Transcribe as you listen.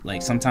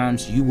Like,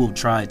 sometimes you will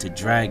try to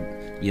drag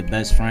your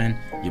best friend,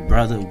 your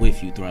brother,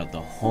 with you throughout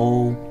the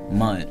whole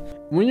mud.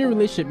 When you're in a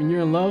relationship and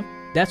you're in love,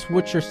 that's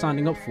what you're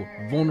signing up for.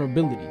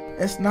 Vulnerability.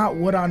 It's not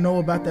what I know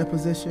about that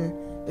position.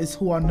 It's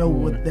who I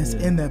know that's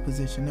in that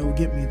position that will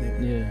get me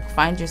there. Yeah.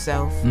 Find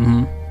yourself.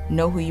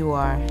 Know who you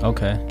are.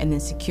 Okay. And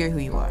then secure who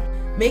you are.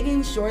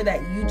 Making sure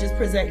that you just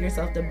present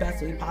yourself the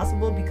best way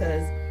possible,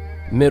 because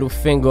middle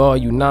finger, all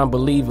you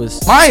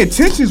non-believers. My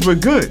intentions were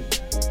good.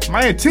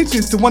 My intention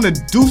is to want to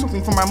do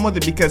something for my mother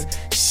because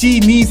she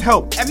needs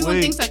help. Everyone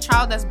thinks a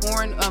child that's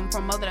born from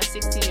a mother that's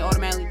 16, you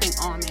automatically think,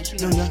 oh man,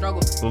 she's gonna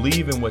struggle.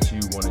 Believe in what you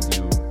want to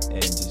do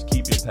and just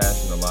keep your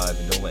passion alive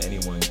and don't let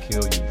anyone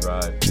kill your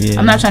drive. Yeah.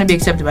 I'm not trying to be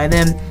accepted by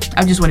them.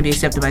 I just want to be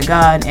accepted by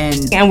God.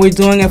 And we're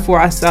doing it for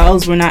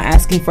ourselves. We're not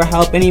asking for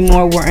help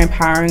anymore. We're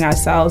empowering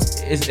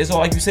ourselves. It's all,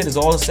 like you said, it's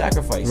all a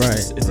sacrifice. Right.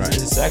 It's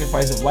a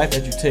sacrifice of life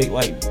that you take.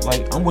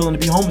 Like I'm willing to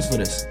be homeless for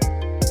this.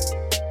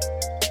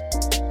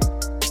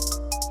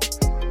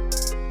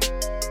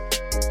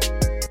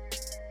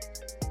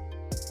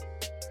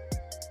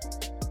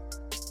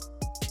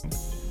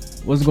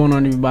 What's going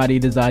on, everybody?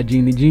 This is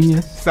IG the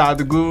Genius. Side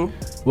the Guru.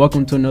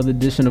 Welcome to another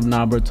edition of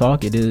Nabruh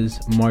Talk. It is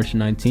March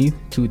 19th,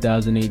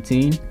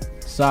 2018.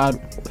 Saad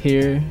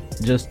here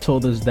just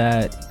told us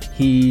that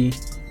he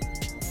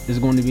is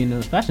going to be in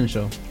a fashion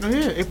show. Oh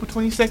yeah, April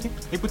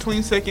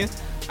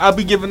 22nd. I'll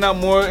be giving out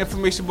more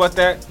information about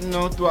that,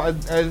 throughout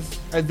as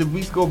the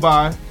weeks go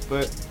by.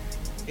 But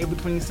April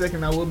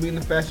 22nd, I will be in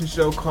a fashion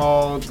show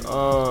called,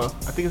 I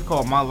think it's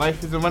called My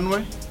Life is a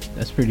Runway.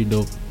 That's pretty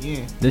dope.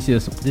 Yeah. This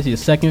is your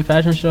second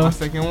fashion show? My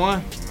second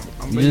one.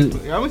 I'm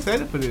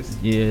excited for this.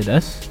 Yeah,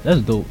 that's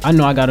dope. I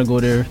know I gotta go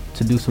there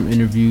to do some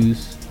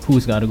interviews.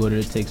 Who's gotta go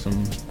there to take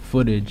some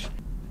footage?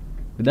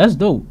 But that's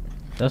dope.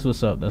 That's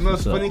what's up.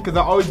 It's funny because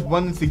I always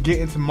wanted to get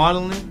into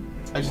modeling.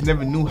 I just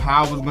never knew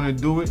how I was gonna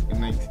do it,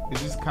 and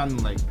it's just kind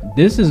of like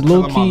this is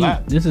low key.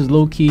 This is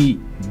low key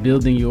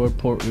building your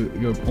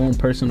own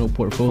personal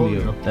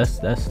portfolio.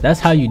 That's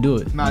how you do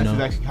it. Nah, this is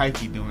actually high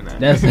key doing that.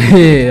 That's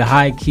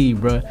high key,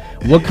 bro.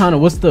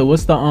 What's the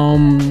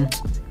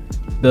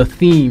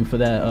theme for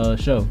that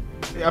show?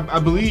 I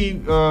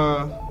believe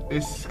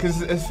it's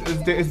because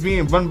it's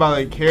being run by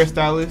like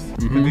hairstylists.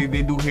 Mm-hmm.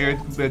 They do hair.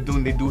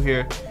 People they do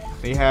hair.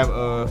 They have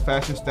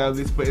fashion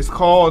stylists, but it's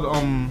called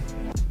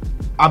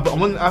I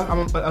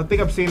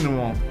think I'm saying it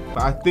wrong,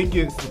 but I think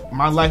it's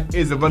My Life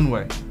is a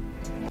Runway.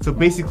 So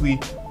basically,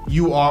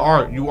 you are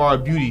art, you are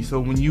beauty. So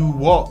when you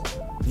walk,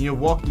 you're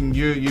walking,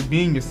 you're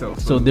being yourself.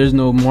 So there's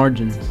no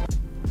margins.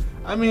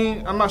 I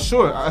mean, I'm not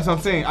sure. That's what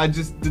I'm saying. I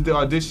just did the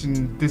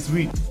audition this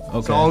week.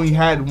 Okay. So I only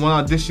had one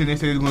audition. They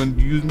said they were going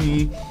to use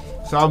me.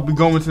 So I'll be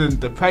going to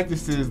the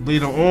practices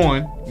later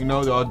on,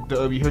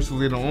 the rehearsals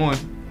later on,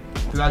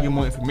 because I'll get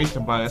more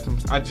information about it.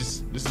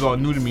 This is all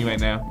new to me right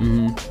now.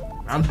 Mm-hmm.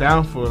 I'm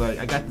down for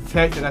I got the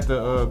text, I got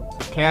the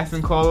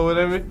casting call or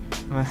whatever.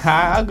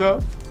 I'll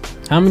go.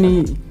 How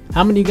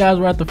many guys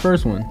were at the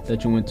first one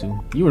that you went to?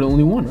 You were the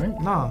only one, right?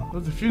 Nah,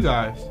 there was a few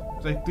guys.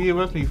 It's like 3 of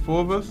us, maybe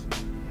 4 of us.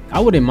 I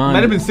wouldn't mind.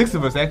 Might have been 6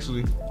 of us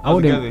actually. I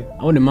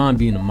wouldn't mind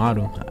being a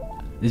model.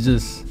 It's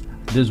just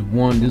there's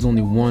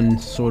only one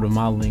sort of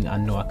modeling I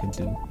know I can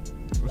do.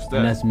 What's that?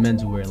 And that's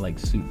menswear, like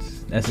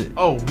suits. That's it.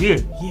 Oh yeah,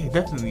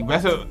 definitely.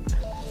 That's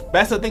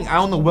the thing. I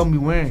don't know what I'm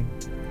wearing.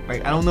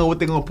 Like, I don't know what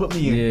they're gonna put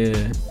me in.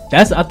 Yeah,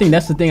 I think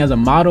that's the thing. As a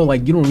model,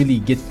 like, you don't really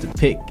get to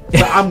pick.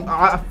 But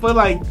I feel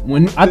like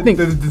I think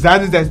the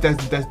designers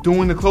that's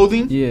doing the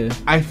clothing. Yeah,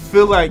 I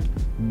feel like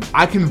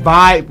I can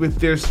vibe with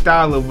their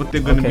style of what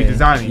they're gonna be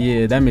designing.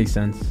 Yeah, that makes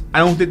sense. I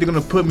don't think they're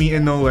gonna put me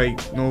in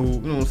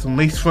some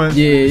lace fronts.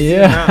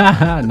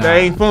 Yeah. Nah. That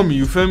ain't for me.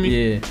 You feel me?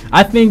 Yeah,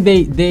 I think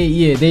they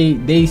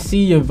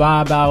see your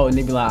vibe out and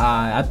they be like,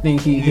 I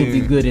think he'll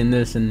be good in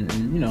this, and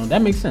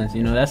that makes sense.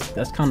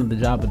 That's kind of the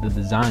job of the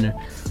designer.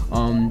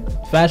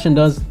 Fashion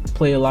does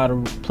play a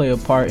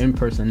part in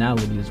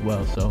personality as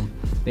well, so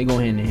they go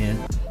hand in hand.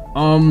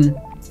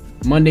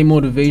 Monday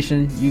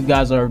motivation, you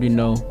guys already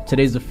know.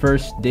 Today's the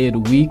first day of the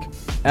week.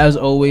 As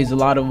always, a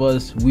lot of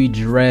us, we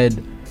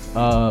dread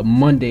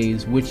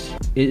Mondays, which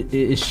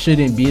it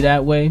shouldn't be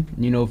that way.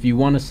 If you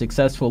want a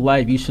successful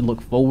life, you should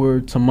look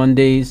forward to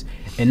Mondays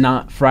and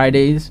not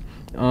Fridays.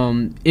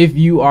 If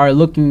you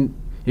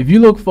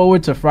look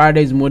forward to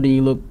Fridays more than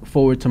you look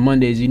forward to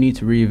Mondays, you need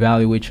to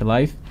reevaluate your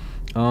life.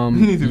 You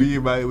need to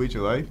reevaluate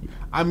your life.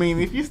 I mean,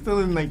 if you're still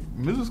in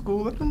middle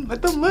school, let them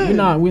live.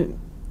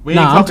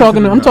 I'm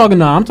talking to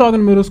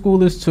middle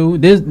schoolers too.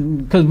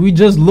 Because we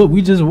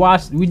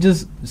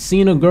just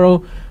seen a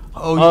girl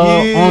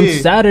on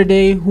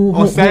Saturday on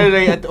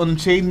the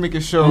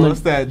Changemaker show.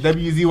 What's that?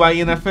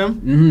 WZYN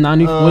FM?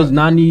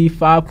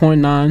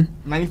 95.9.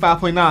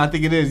 95.9, I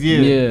think it is.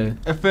 Yeah.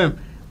 FM.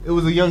 It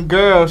was a young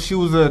girl. She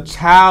was a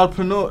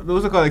childpreneur.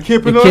 What's it called? A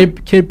kidpreneur.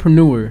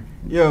 Kidpreneur.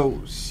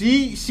 Yo,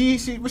 she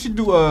what she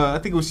do? I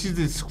think she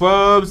did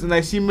scrubs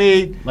and she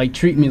made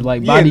treatments,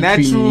 body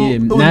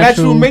treatment.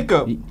 Natural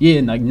makeup.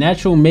 Yeah,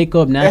 natural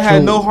makeup. It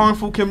had no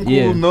harmful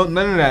chemicals, none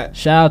of that.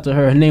 Shout out to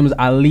her. Her name is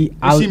Ali.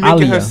 She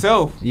make it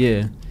herself.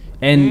 Yeah,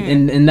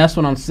 And that's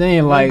what I'm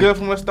saying. Like, good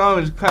from a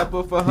stomach, just clap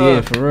up for her.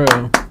 Yeah, for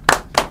real.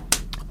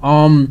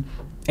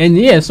 And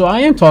yeah, so I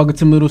am talking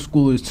to middle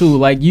schoolers too.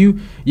 Like, your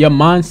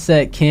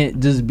mindset can't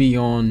just be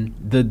on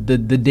the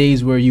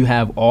days where you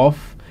have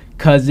off,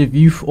 because if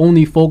you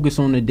only focus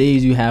on the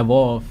days you have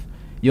off,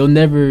 you'll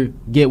never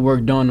get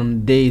work done on the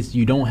days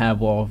you don't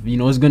have off. You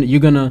know,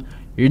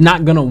 you're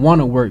not gonna want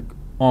to work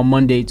on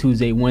Monday,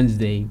 Tuesday,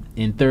 Wednesday,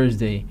 and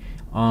Thursday.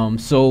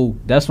 So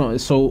that's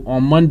what. So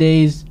on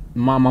Mondays,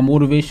 my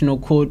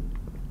motivational quote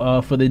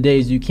for the day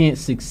is you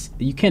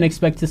can't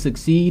expect to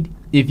succeed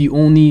if you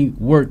only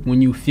work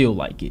when you feel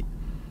like it.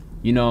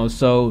 You know,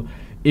 so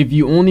if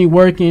you only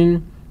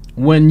working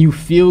when you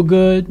feel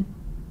good,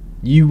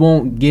 you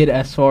won't get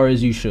as far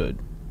as you should.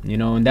 You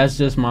know, and that's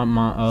just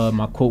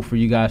my quote for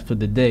you guys for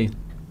the day.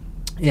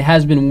 It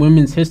has been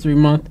Women's History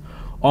Month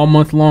all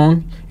month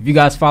long. If you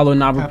guys follow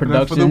Nabruh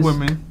Productions, for the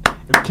women.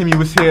 If Kimmy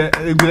was here,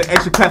 it'd be an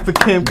extra clap for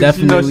Kim, because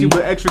you know she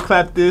would extra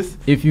clap this.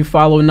 If you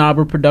follow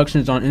Nabruh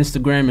Productions on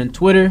Instagram and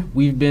Twitter,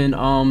 we've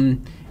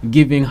been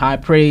giving high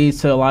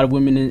praise to a lot of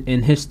women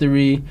in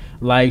history,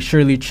 like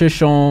Shirley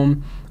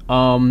Chisholm,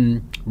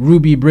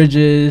 Ruby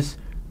Bridges.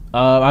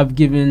 I've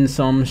given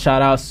some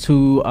shout outs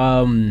to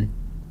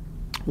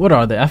what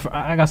are they?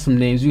 I got some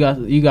names.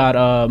 You got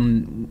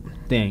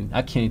dang,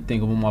 I can't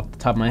think of them off the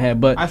top of my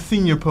head. But I've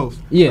seen your post.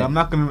 Yeah,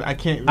 I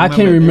can't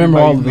remember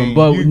all of them.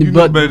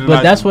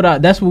 But that's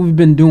what we've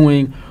been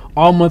doing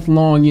all month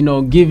long. You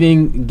know,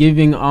 giving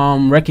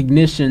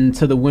recognition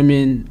to the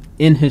women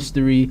in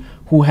history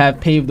who have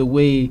paved the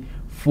way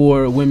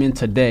for women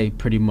today,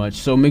 pretty much.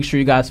 So make sure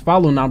you guys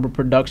follow Nabruh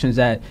Productions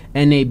at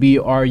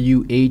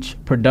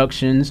NABRUH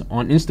Productions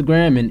on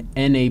Instagram and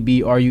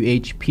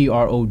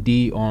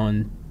NABRUHPROD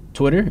on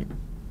Twitter.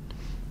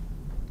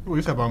 What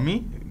you talking about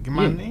me? Get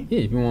my name? Yeah,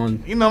 if you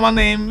want. You know my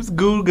name is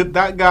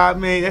Guru.God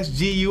Made. That's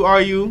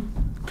GURU,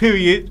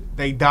 period.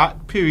 They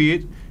dot,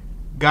 period.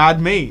 God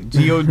Made.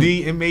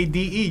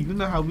 GODMADE. You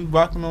know how we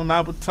rocking on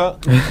Nabruh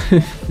Talk.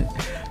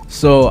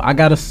 So I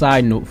got a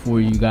side note for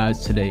you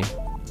guys today.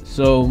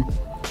 So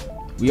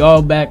we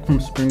all back from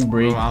spring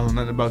break. Oh, I don't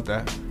know nothing about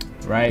that.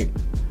 Right?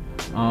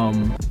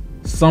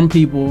 Some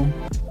people,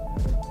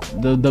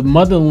 the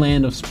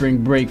motherland of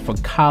spring break for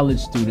college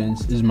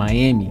students is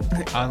Miami.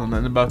 I don't know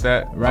nothing about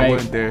that. Right? I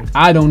wasn't there.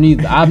 I don't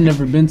either. I've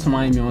never been to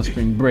Miami on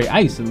spring break. I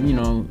used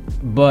to,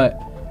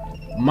 but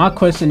my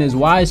question is,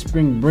 why is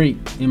spring break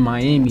in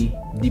Miami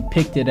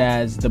depicted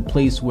as the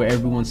place where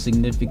everyone's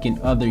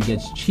significant other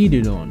gets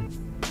cheated on?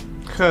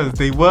 Because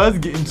they was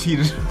getting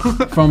cheated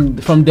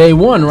from day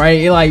one, right?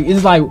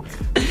 It's like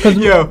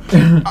yo,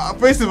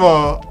 first of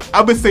all,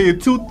 I've been saying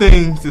two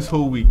things this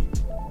whole week.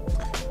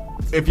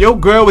 If your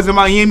girl was in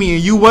Miami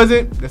and you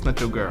wasn't, that's not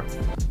your girl.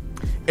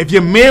 If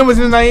your man was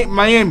in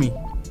Miami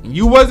and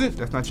you wasn't,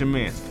 that's not your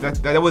man.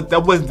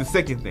 That wasn't the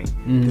second thing.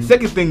 Mm-hmm. The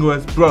second thing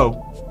was,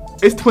 bro,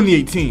 it's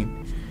 2018.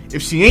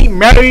 If she ain't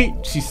married,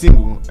 she's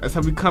single. That's how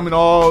we coming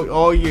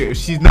all year. If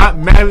she's not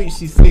married,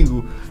 she's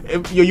single.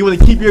 If you want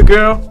to keep your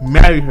girl,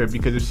 marry her,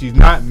 because if she's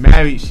not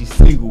married, she's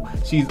single.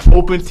 She's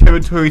open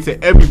territory to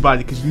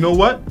everybody. Because you know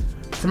what?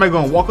 Somebody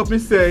gonna walk up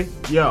and say,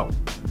 "Yo,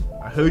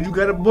 I heard you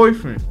got a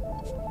boyfriend,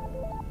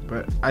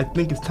 but I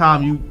think it's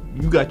time you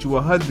got you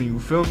a husband." You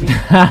feel me?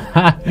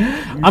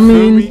 I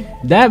mean,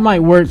 that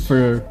might work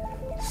for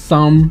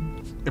some.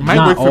 It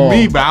might work for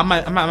me, but I'm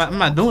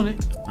not doing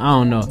it. I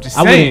don't know. Just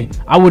saying.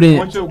 I wouldn't.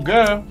 Want your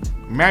girl,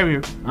 marry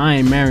her. I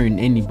ain't marrying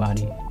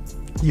anybody.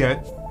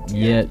 Yet.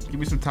 Give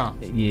me some time.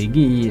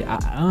 Yeah.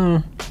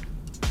 I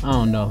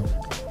don't know.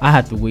 I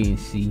have to wait and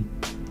see.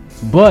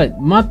 But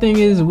my thing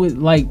is, with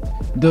like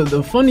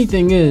the funny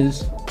thing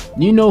is,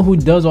 you know who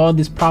does all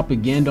this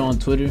propaganda on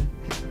Twitter?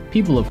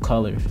 People of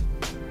color,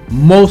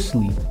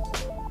 mostly.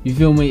 You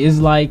feel me? It's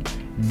like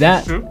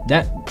that.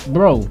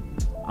 Bro.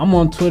 I'm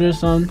on Twitter,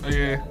 son. Oh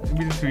yeah, give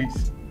me the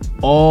tweets.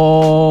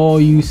 All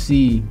you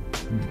see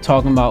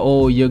talking about,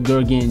 oh, your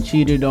girl getting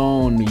cheated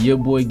on, your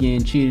boy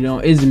getting cheated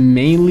on, is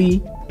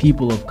mainly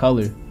people of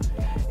color.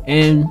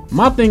 And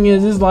my thing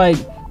is like,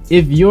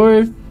 if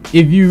you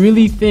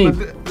really think,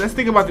 let's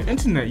think about the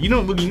internet. You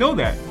don't really know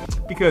that,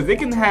 because they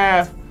can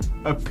have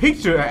a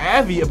picture,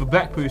 an avi of a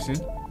black person,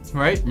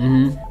 right?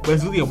 Mm-hmm. But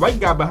it's really a white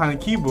guy behind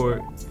the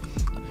keyboard.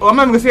 Oh, I'm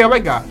not even gonna say a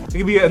white guy. It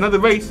could be another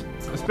race.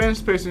 A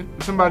Spanish person,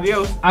 or somebody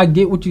else. I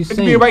get what you're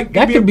saying.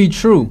 That could be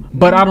true,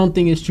 but I don't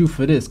think it's true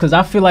for this, because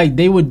I feel like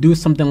they would do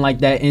something like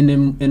that in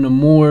a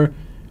more,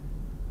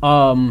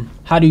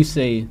 how do you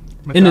say?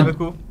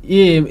 Methodical?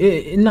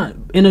 Not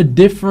in a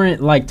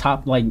different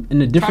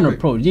in a different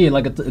approach. Yeah,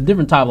 like a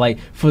different type. Like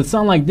for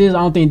something like this, I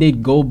don't think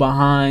they'd go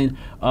behind.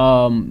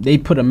 They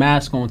put a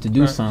mask on to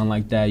do something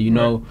like that, you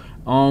know.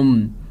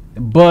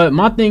 But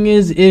my thing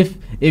is, if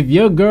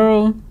your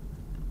girl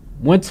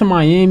went to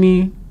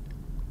Miami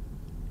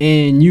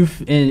and you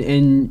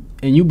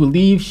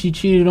believe she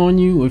cheated on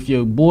you, if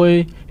your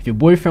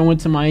boyfriend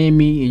went to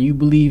Miami and you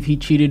believe he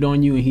cheated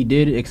on you and he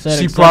did, etc.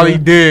 She probably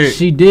did.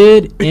 She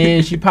did,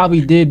 and she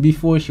probably did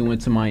before she went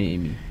to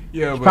Miami.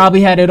 Yeah, she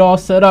probably had it all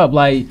set up.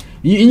 Like,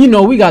 You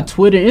know, we got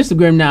Twitter,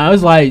 Instagram now.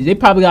 It's like they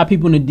probably got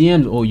people in the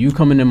DMs. Oh, you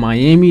coming to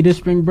Miami this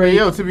spring break?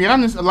 Yo, to be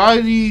honest, a lot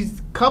of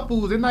these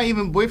couples, they're not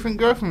even boyfriend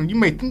girlfriend. You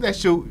may think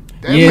that's your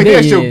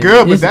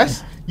girl, but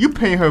that's you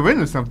paying her rent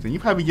or something. You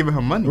probably giving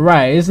her money.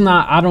 Right. It's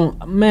not. I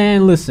don't.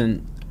 Man,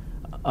 listen.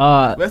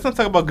 Let's not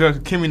talk about girls.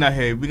 Kimmy not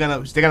here. They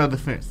got no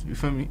defense. You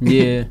feel me?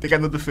 Yeah. They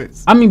got no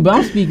defense. I mean, but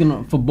I'm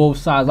speaking for both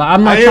sides. Like,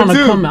 I'm not trying to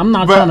come. I'm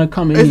not trying to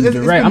come in direct.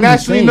 It's I'm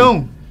naturally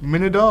known.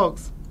 Men are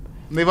dogs.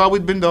 They've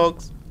always been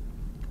dogs.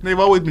 They've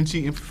always been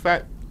cheating. For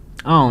fact.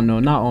 I don't know.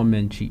 Not all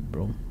men cheat,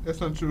 bro. That's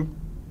not true.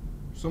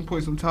 Some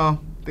point, some time,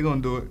 they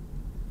gonna do it.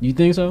 You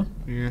think so?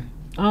 Yeah.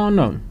 I don't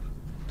know.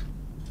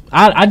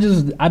 I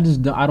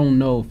don't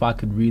know if I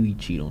could really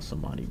cheat on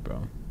somebody,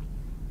 bro.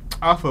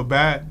 I feel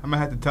bad. I might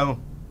have to tell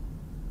them.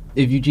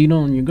 If you cheat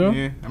on your girl?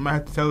 Yeah, I might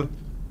have to tell her.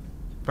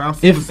 But I'm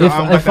single, so I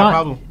don't got that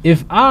problem.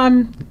 If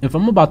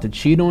I'm about to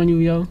cheat on you,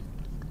 yo,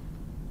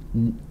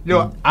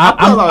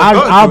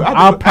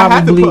 I'll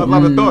probably put a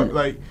lot of thought.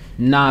 Like,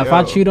 if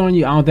I cheat on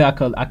you, I don't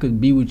think I could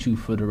be with you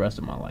for the rest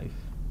of my life.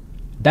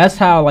 That's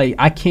how, like,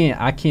 I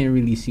can't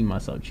really see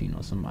myself cheating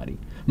on somebody.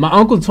 My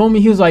uncle told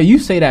me, he was like, you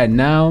say that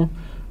now,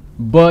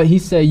 but he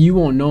said you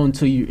won't know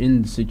until you're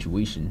in the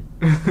situation.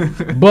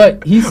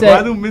 But he said,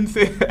 why do men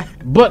say that?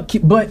 But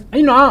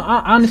you know,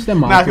 I understand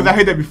my uncle. Because I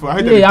heard that before.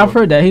 I've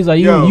heard that. He's like,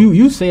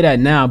 you say that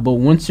now, but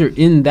once you're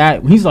in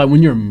that, he's like,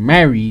 when you're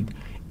married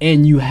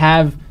and you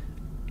have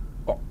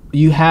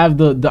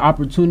the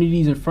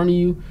opportunities in front of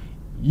you,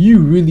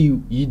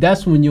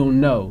 that's when you'll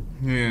know.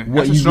 Yeah, what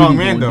that's a you strong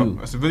really man, though. do.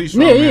 That's a really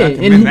strong man. Yeah,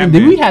 and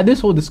we had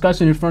this whole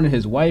discussion in front of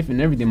his wife and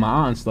everything, my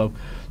aunt and stuff.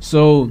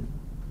 So,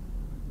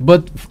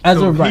 but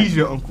he's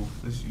your uncle.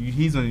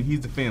 He's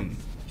the family.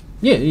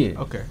 Yeah.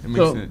 Okay, that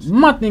makes sense.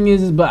 My thing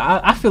is, but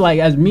I feel like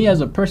as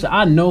a person,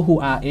 I know who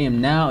I am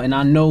now, and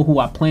I know who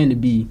I plan to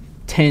be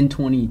 10,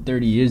 20,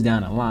 30 years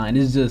down the line.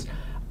 It's just,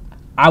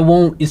 I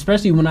won't,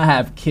 especially when I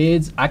have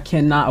kids, I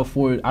cannot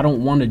afford, I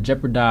don't want to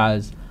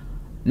jeopardize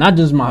not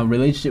just my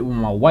relationship with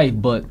my wife,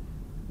 but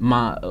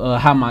my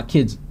how my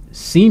kids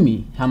see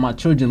me, how my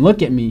children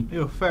look at me.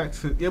 Yo,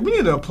 facts. Yeah, we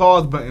need an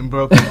applause button,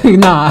 bro.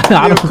 Nah,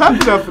 I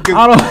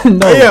don't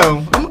know. Hey, yo,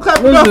 I'm gonna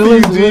clap it up for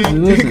you,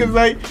 G. Because,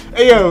 like,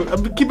 hey, yo,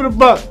 I'm keeping it a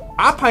buck.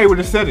 I probably would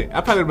have said it. I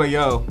probably would have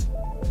been like, yo,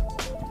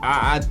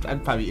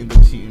 I'd probably end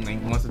up cheating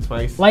like once or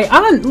twice. Like,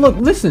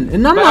 listen,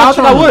 and I'm but not.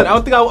 I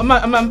don't think I would.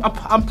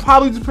 I'm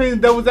probably just playing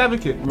the devil's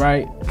advocate,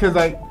 right? Because,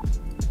 like,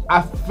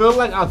 I feel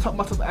like I'll talk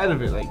myself out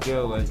of it. Like,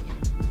 yo, like,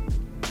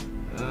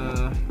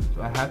 do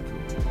I have to?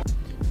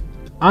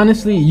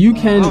 Honestly, you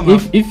can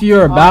if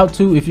you're about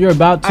to. I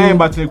ain't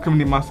about to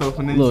incriminate myself.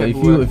 And then look,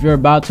 if you're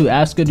about to,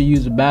 ask her to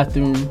use the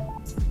bathroom.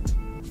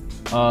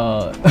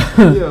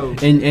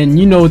 And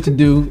you know what to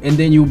do, and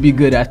then you'll be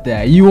good at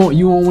that. You won't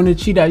want to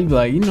cheat out. You be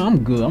like,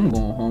 I'm good. I'm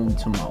going home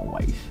to my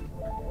wife.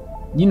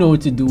 You know what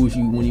to do once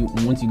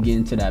you get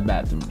into that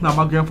bathroom. No,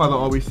 my grandfather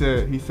always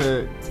said. He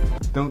said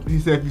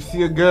if you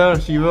see a girl,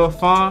 she real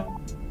fine,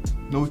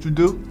 know what you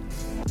do?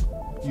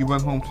 You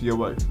run home to your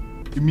wife.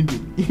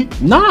 Immediately.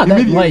 Nah,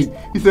 that like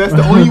he said that's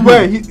the only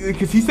way.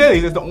 Because he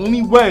said that's the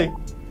only way.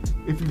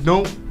 If you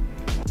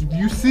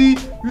see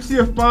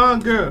a fine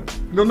girl,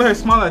 you don't let her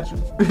smile at you.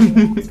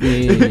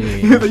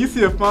 Yeah. You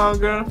see a fine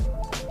girl,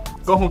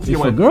 go home to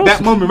your wife.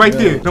 That moment right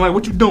there. No matter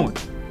what you doing,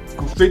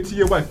 go straight to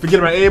your wife. Forget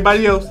about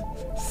everybody else.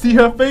 See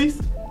her face.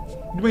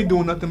 You ain't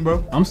doing nothing,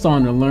 bro. I'm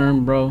starting to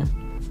learn, bro.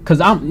 Cause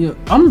I'm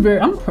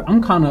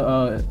kind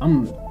of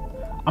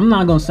I'm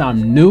not gonna say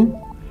I'm new.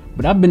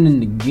 But I've been in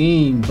the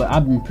game, but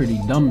I've been pretty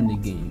dumb in the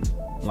game.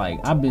 Like,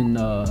 I've been,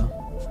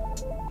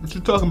 What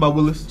you talking about,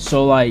 Willis?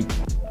 So, like,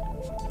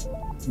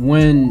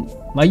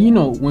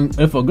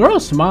 if a girl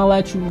smile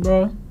at you,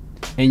 bro,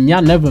 and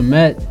y'all never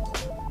met,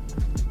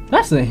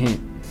 that's a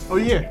hint. Oh,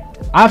 yeah.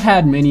 I've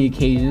had many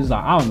occasions,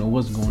 like, I don't know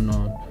what's going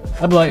on.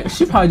 I'd be like,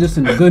 she probably just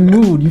in a good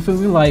mood, you feel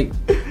me? Like,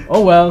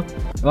 oh, well.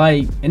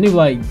 Like, and they be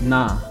like,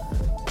 nah,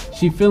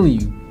 she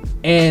feeling you.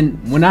 And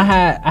when I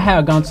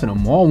had gone to the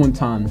mall one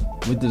time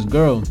with this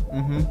girl,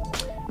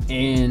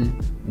 and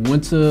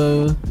went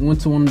to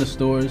one of the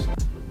stores.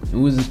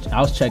 I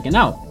was checking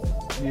out,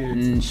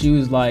 and she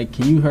was like,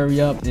 "Can you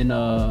hurry up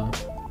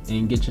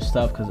and get your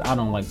stuff? Cause I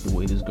don't like the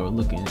way this girl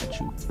looking at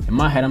you." In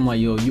my head, I'm like,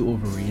 "Yo, you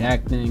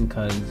overreacting?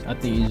 Cause I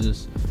think it's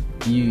just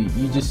you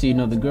just see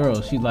another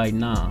girl." She's like,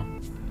 "Nah,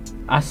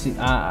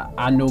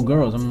 I know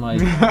girls." I'm like,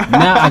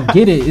 "Now I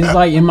get it." It's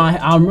like in my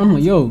I'm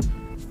like, "Yo."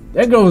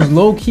 That girl was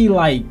low key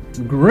like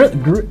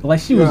like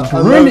she was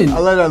grinning. I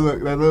love that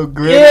look, that little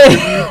grin.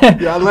 Yeah,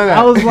 I love that.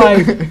 I was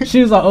like,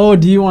 she was like, "Oh,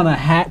 do you want a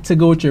hat to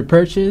go with your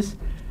purchase?"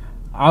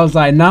 I was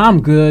like, "Nah,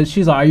 I'm good."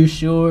 She's like, "Are you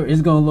sure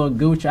it's gonna look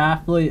good with your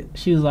athlete?"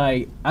 She was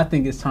like, "I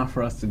think it's time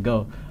for us to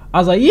go." I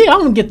was like, "Yeah, I'm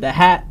gonna get the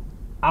hat."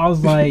 I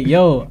was like,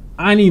 "Yo,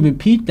 I ain't even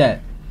peeped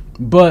that,"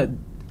 but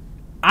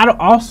I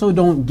also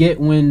don't get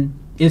when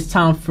it's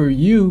time for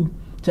you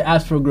to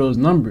ask for a girl's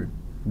number.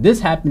 This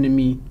happened to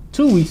me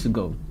 2 weeks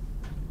ago.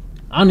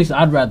 Honestly,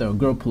 I'd rather a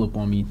girl pull up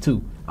on me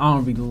too. I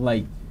don't really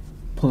like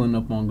pulling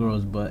up on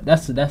girls, but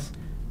that's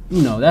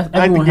you know, that's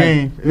I like the everyone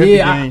game.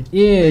 has.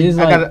 It's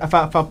I like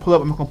gotta, if I pull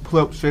up, I'm not gonna pull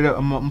up straight up.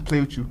 I'm gonna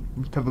play with you,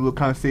 have a little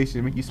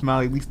conversation, make you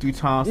smile at least 3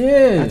 times.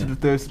 Yeah. After the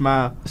third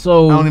smile,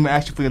 so. I don't even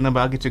ask you for your number.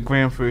 I'll get your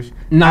gram first.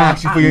 Nah, I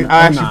ask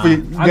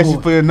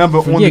you for your number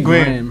on the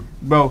gram,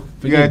 bro.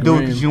 You gotta do it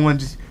because you don't want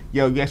to just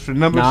you ask for the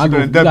number. Nah,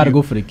 you gotta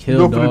go for the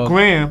kill, you go for the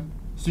gram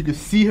so you can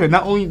see her.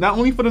 Not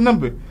only for the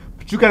number,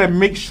 but you gotta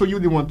make sure you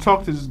really want to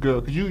talk to this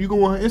girl because you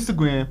go on her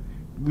Instagram.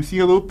 You see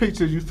her little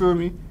pictures. You feel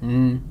me?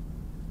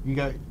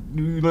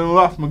 You learn a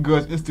lot from a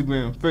girl's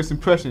Instagram, first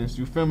impressions,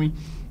 you feel me?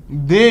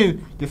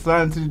 Then you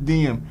slide into the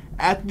DM.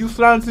 After you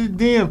slide into the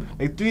DM,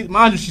 like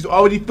mind you, she's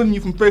already feeling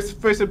you from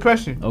first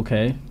impression.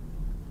 Okay.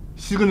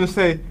 She's gonna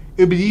say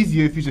it'd be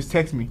easier if you just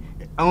text me.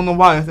 I don't know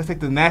why. That's like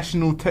the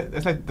national.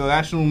 That's like the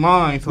national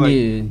line to like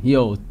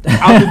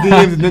out the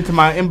DMs and then to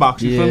my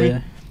inbox. You feel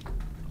me?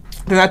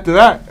 Then after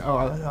that,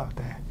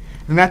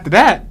 Then after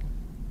that,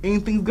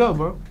 anything's good,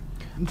 bro.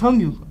 I'm telling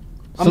you.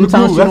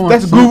 Sometimes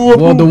that's Google.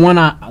 Well, the one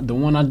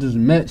I just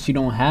met, she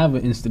don't have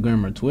an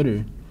Instagram or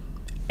Twitter,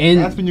 and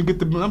that's when you get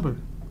the number.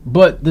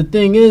 But the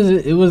thing is,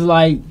 it was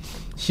like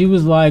she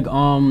was like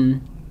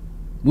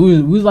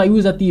we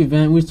was at the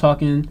event, we was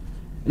talking,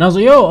 and I was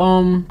like,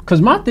 yo, cause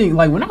my thing,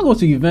 like when I go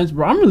to events,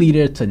 bro, I'm really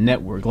there to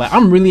network. Like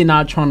I'm really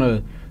not trying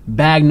to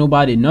bag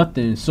nobody,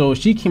 nothing. So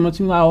she came up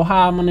to me like, oh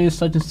hi, my name is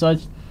such and such.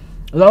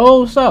 I was like, oh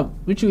what's up?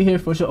 What you here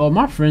for? She, oh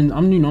my friend,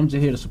 I'm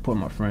just here to support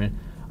my friend.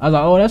 I was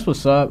like, oh, that's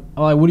what's up.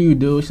 I'm like, what do you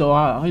do? So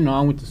I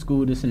went to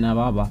school, this and that,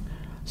 blah blah.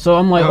 So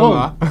I'm like,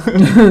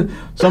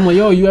 so I'm like,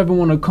 yo, you ever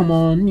want to come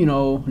on,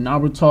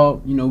 Nabruh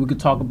talk? We could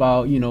talk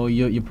about,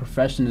 your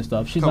profession and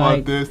stuff. She's talk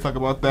like, about this, talk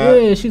about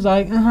that. Yeah, she's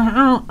like,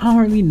 I don't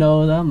really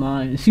know that. I'm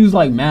like, she was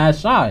like mad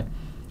shy.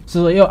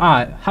 So like, yo,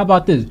 alright, how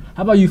about this?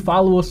 How about you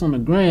follow us on the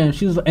gram?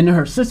 She was, and then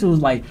her sister was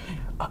like,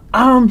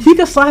 he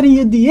could slide in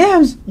your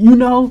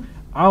DMs,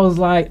 I was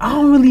like, I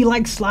don't really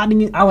like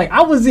sliding in.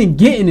 I wasn't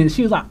getting it.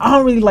 She was like, I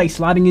don't really like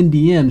sliding in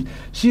DMs.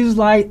 She was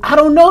like, I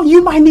don't know.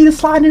 You might need to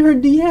slide in her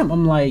DM.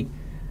 I'm like,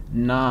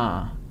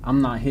 nah,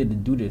 I'm not here to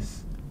do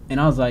this. And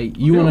I was like,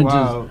 you want to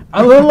just,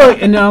 I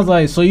look, and then I was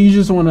like, so you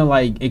just want to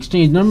like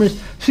exchange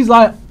numbers? She's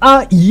like,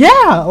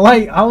 yeah.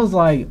 Like, I was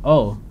like,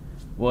 oh,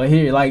 well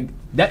here, like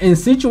that in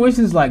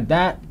situations like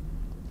that,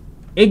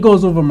 it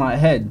goes over my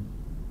head.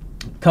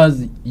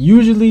 Cause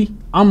usually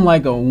I'm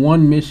like a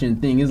one mission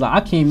thing. It's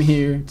like I came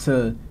here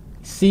to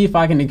see if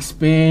I can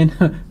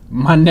expand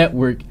my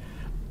network.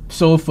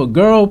 So if a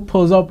girl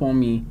pulls up on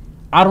me,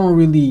 I don't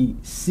really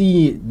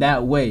see it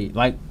that way.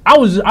 Like I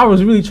was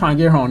really trying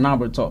to get her on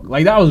Nabruh talk.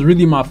 Like that was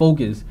really my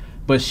focus.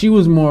 But she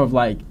was more of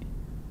like,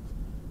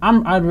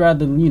 I'd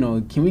rather,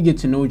 can we get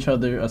to know each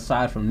other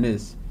aside from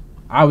this?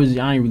 I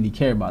ain't really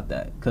care about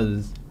that.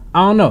 Cause I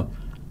don't know.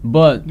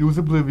 But you was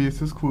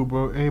oblivious. It's cool,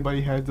 bro.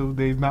 Everybody has those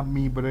days. Not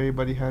me, but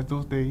everybody has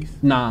those days.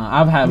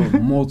 Nah, I've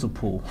had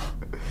multiple.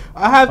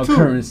 I had two.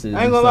 Occurrences.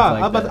 I ain't gonna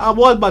lie. Like I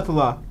was about to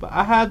lie, but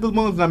I had those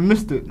moments and I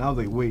missed it, and I was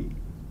like, wait,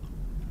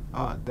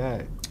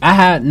 dad. I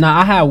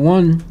had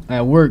one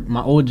at work,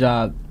 my old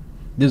job.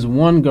 This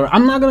one girl.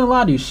 I'm not gonna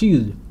lie to you. She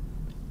is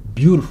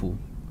beautiful,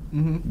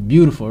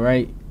 beautiful,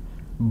 right?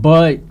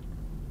 But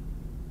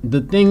the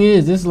thing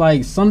is, it's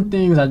like some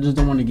things I just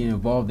don't want to get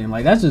involved in.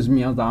 Like that's just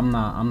me. I was like,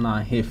 I'm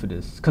not here for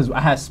this. Cause I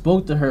had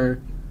spoke to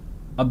her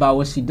about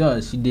what she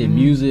does. She did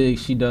music.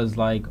 She does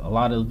like a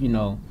lot of,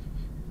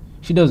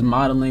 she does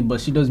modeling,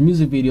 but she does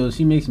music videos.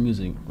 She makes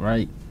music,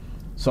 right?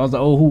 So I was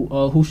like,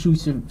 oh, who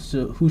shoots your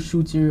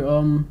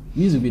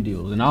music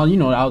videos? And I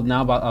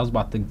was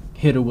about to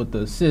hit her with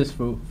the assist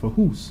for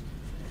who's.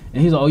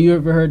 And he's like, oh, you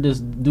ever heard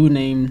this dude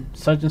named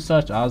such and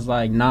such? I was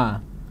like, nah.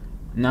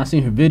 And I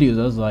seen her videos.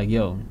 I was like,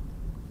 yo,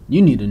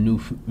 you need a new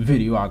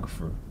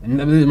videographer. And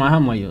in my head,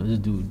 I'm like, yo, this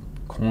dude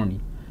corny.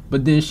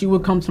 But then she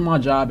would come to my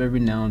job every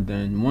now and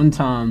then. One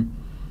time,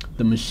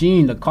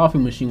 the coffee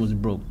machine was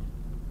broke.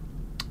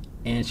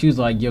 And she was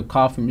like, your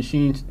coffee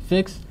machine's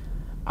fixed?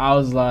 I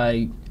was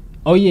like,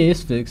 oh yeah,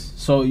 it's fixed.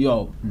 So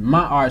yo,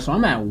 so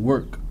I'm at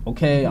work,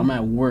 okay? I'm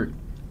at work.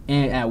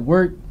 And at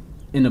work,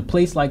 in a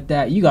place like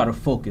that, you gotta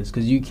focus,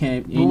 because you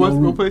can't.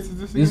 What place is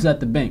this? This is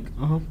at the bank.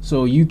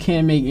 So you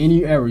can't make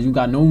any errors. You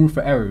got no room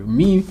for error.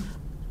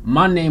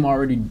 My name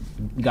already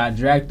got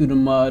dragged through the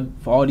mud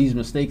for all these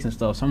mistakes and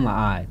stuff. So I'm like,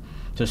 alright.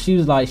 So she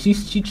was like, she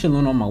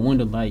chilling on my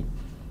window like,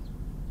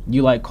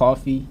 you like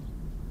coffee?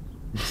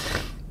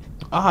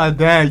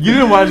 Dad, you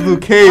didn't watch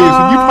Luke Cage,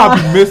 so you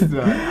probably missed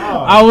that.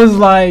 I was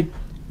like,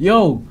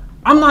 yo,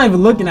 I'm not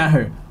even looking at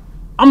her.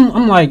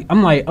 I'm like,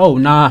 oh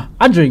nah,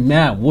 I drink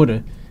mad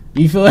water.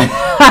 You feel like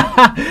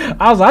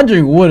I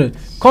drink water.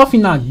 Coffee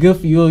not good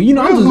for you.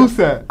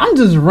 I'm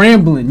just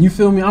rambling. You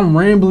feel me? I'm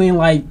rambling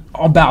like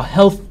about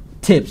health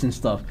tips and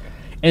stuff.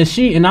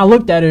 And I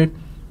looked at her.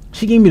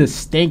 She gave me the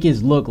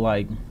stankiest look,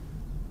 like,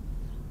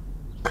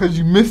 cause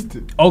you missed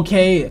it.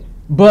 Okay,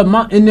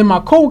 but then my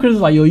coworkers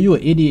was like, yo, you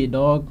an idiot,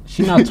 dog.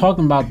 She not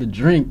talking about the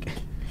drink.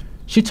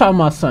 She talking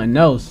about something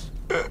else.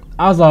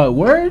 I was like,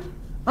 word?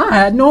 I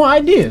had no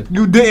idea.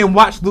 You didn't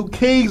watch Luke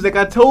Cage like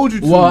I told you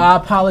to. Well, I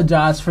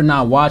apologize for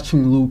not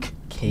watching Luke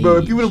Cage. Bro,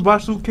 if you would have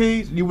watched Luke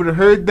Cage, you would have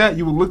heard that.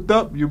 You would have looked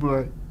up. You'd be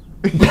like.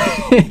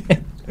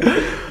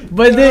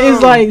 But then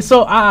it's like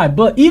so.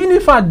 But even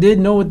if I did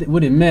know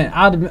what it meant,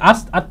 I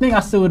think I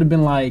still would have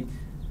been like,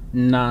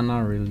 nah,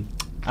 not really.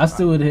 I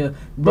still would have.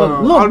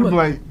 But look, I'd be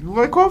like, you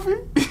like coffee?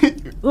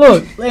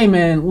 Look, hey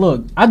man,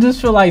 look. I just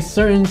feel like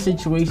certain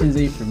situations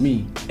ain't for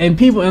me. And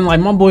people and like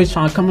my boys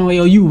trying to come in like,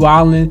 yo, you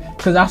wildin',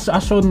 cause I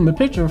showed them a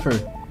picture of her,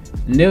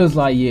 and they was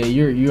like, yeah,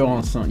 you're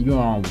on something, you're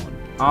on one.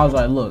 I was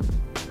like, look.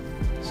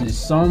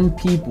 Some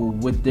people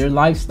with their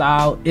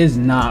lifestyle is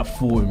not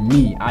for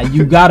me.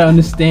 You gotta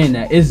understand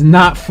that it's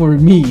not for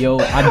me, yo.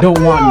 I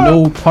don't want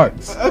no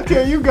parts.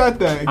 Okay, you got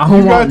that. I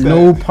don't want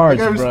no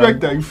parts, I gotta respect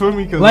that. You feel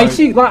me? Like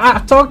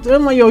I talked to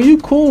him like, yo, you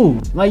cool.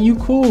 Like you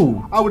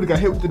cool. I would have got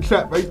hit with the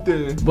trap right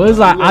there. But it's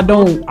like I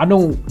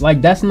don't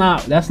like that's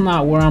not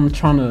where I'm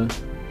trying to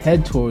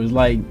head towards.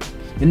 Like,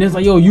 and it's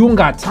like, yo, you don't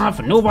got time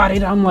for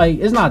nobody. I'm like,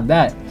 it's not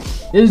that.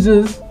 It's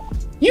just.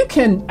 You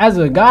can, as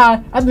a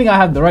guy, I think I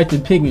have the right to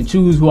pick and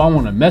choose who I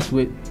want to mess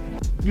with.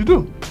 You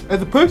do,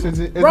 as a person, as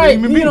right? A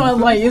human being. You know,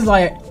 like it's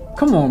like,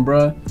 come on,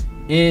 bro,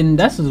 and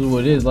that's just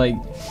what it is. Like,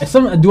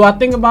 do I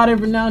think about it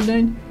every now and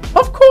then?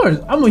 Of course,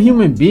 I'm a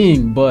human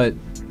being, but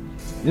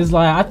it's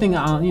like I think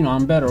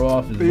I'm better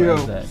off as well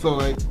as that. So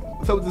like,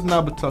 so with this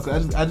Nabruh talk,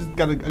 I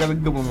got a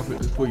good one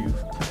for you.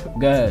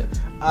 Go ahead.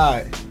 All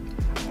right,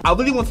 I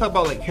really want to talk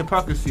about like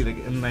hypocrisy,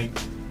 and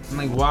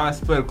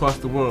widespread across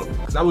the world.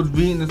 Because I was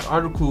reading this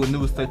article and it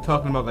was like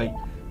talking about like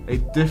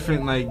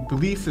different like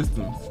belief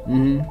systems,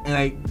 and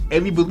like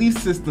every belief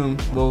system,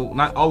 well,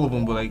 not all of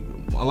them, but like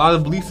a lot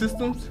of belief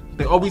systems,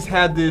 they always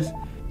had this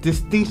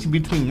distinction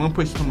between one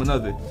person from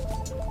another.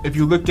 If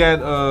you look at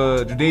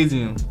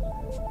Judaism,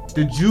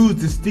 the Jews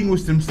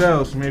distinguish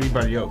themselves from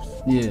everybody else.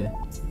 Yeah.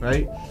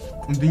 Right.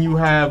 And then you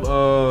have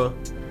I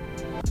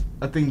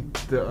think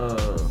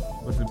the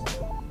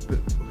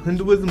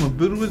Hinduism or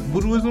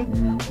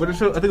Buddhism? What I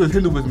think it was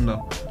Hinduism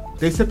though.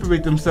 They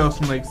separate themselves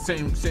from like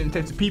certain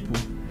types of people.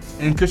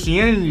 And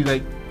Christianity,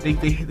 like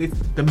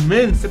the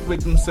men separate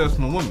themselves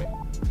from the women.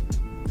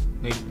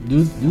 Like,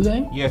 do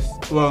they? Yes.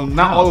 Well,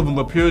 not all of them,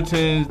 but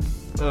Puritans,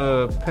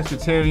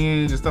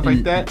 Presbyterians, and stuff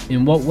like that.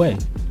 In what way?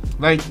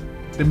 Like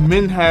the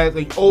men had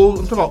I'm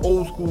talking about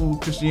old school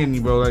Christianity,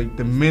 bro. Like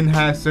the men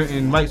had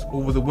certain rights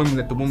over the women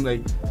that the women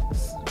like.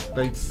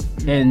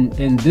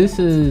 And this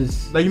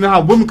is like, you know how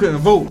women couldn't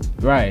vote,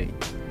 right?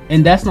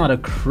 And that's not a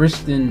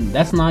Christian.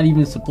 That's not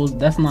even supposed.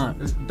 That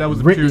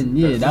was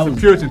written. That was a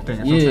Puritan thing.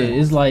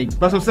 It's like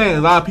that's what I'm saying.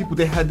 A lot of people,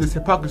 they had this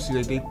hypocrisy.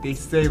 Like they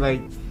say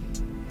like,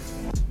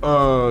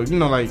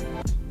 like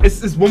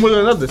it's one way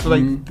or another. So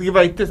like think of it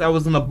like this: I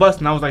was on a bus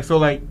and I was like, so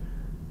like,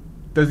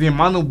 does the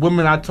amount of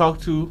women I talk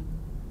to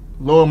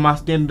lower my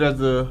standard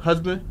as a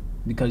husband?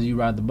 Because you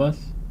ride the bus?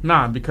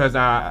 Nah, because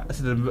I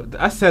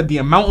said the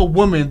amount of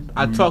women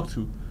I talk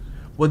to,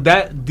 would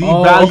that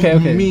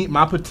devalue me,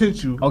 my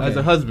potential as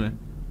a husband?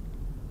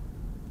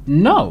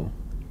 No.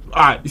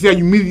 Alright, you see how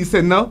you immediately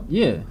said no?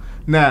 Yeah.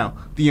 Now,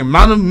 the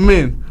amount of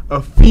men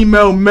a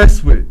female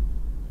mess with,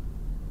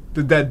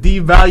 did that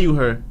devalue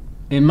her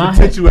in my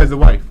potential as a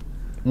wife?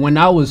 When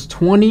I was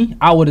 20,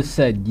 I would have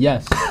said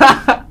yes.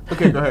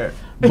 Okay, go ahead.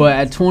 But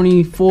at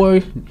 24,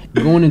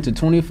 going into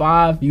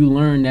 25, you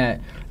learn that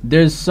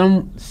there's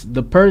most of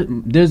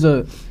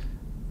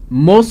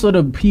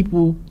the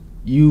people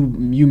you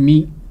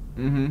meet,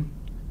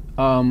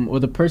 or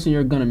the person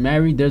you're gonna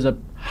marry, there's a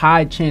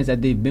high chance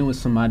that they've been with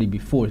somebody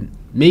before.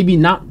 Maybe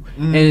not,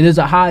 and there's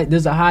a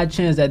high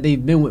chance that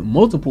they've been with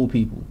multiple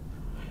people.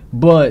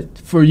 But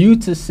for you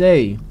to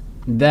say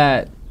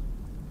that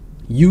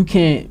you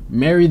can't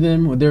marry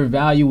them, or their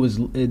value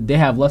they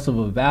have less of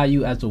a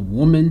value as a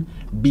woman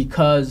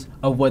because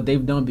of what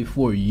they've done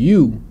before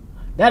you,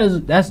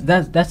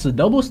 that's a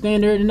double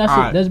standard, and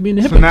that's being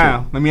a hypocrite. So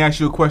now, let me ask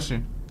you a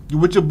question. You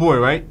with your boy,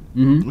 right?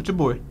 With your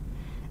boy,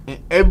 and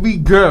every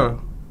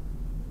girl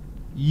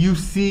you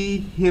see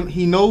him,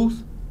 he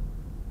knows.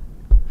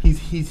 He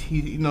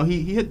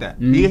hit that.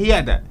 He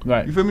had that.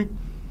 Right. You feel me?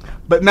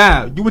 But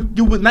now you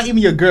would not even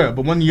your girl,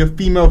 but one of your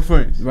female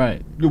friends.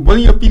 Right. One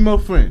of your female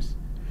friends,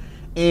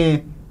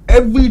 and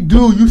every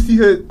dude you see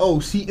her,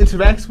 she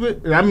interacts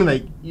with. And I mean,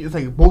 like, it's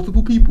like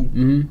multiple people.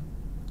 You're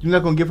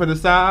not gonna give her the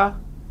side eye?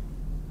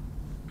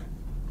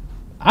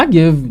 I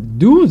give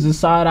dudes the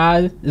side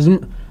eye.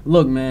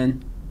 Look,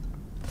 man.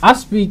 I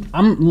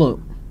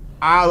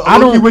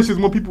don't wish there's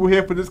more people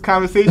here for this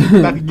conversation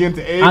so I can get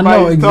into everybody's I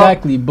know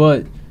exactly, talk.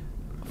 But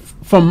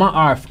from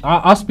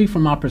I'll speak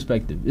from my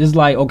perspective. It's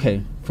like,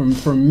 okay,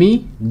 from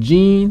me,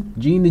 Gene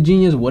the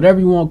genius, whatever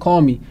you want to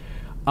call me.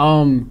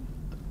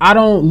 I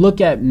don't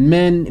look at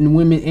men and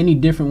women any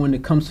different when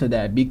it comes to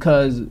that,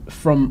 because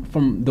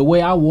from the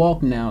way I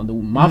walk now,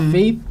 my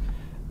faith,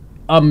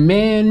 a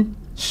man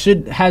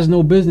has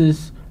no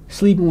business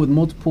sleeping with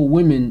multiple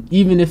women,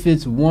 even if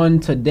it's one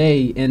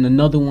today and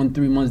another one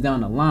 3 months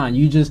down the line.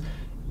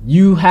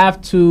 You have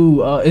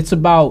to. It's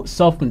about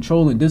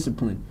self-control and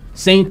discipline.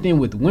 Same thing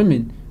with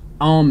women.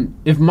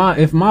 If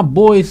my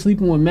boy is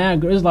sleeping with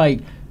mad girls,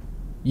 like,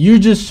 you're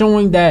just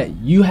showing that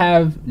you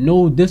have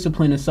no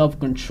discipline and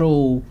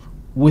self-control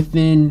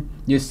within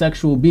your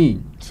sexual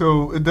being.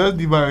 So it does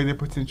devalue their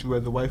potential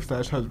as a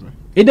wife/husband.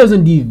 It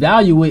doesn't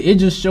devalue it. It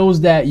just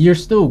shows that you're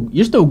still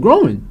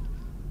growing.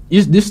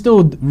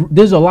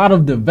 There's a lot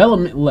of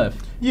development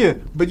left. Yeah,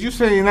 but you're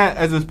saying that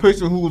as a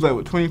person who's like,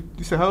 what, 20?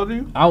 You said, how old are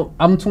you?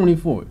 I'm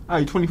 24. Oh,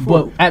 you're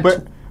 24.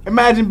 But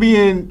imagine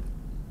being,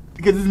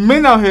 because there's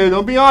men out here,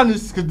 don't be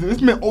honest, because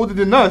there's men older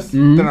than us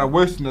that are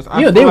worse than us.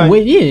 But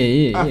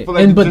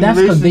that's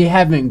because they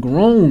haven't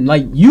grown.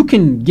 Like, you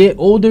can get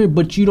older,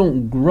 but you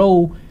don't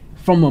grow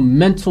from a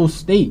mental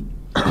state.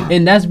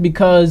 And that's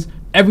because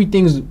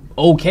everything's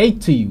okay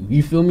to you.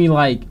 You feel me?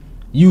 Like,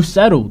 you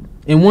settled.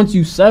 And once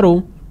you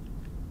settle,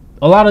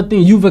 a lot of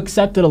things, you've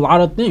accepted a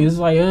lot of things. It's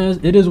like,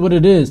 it is what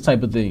it is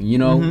type of thing, you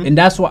know? And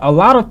that's why a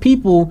lot of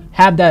people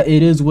have that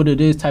it is what it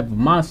is type of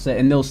mindset,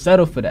 and they'll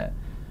settle for that.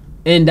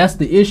 And that's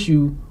the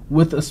issue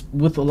with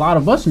a lot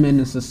of us men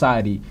in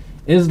society.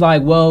 It's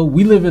like, well,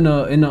 we live in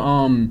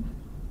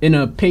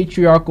a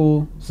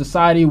patriarchal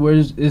society where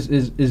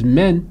is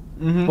men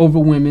over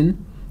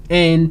women,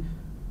 and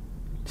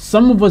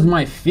some of us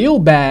might feel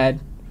bad,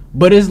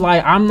 but it's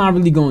like, I'm not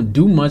really gonna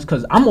do much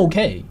because I'm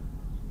okay.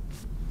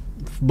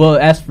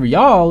 But as for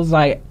y'all, it's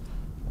like,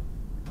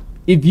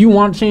 if you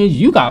want change,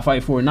 you gotta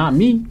fight for it, not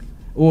me,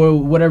 or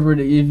whatever.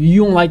 If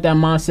you don't like that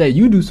mindset,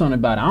 you do something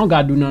about it. I don't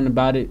gotta do nothing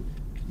about it.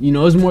 You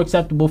know, it's more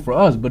acceptable for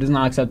us, but it's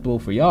not acceptable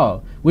for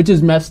y'all, which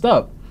is messed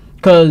up.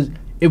 Cause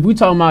if we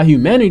talking about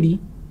humanity,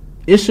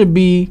 it should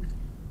be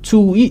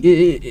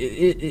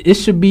it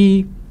should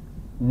be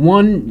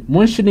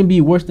one shouldn't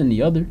be worse than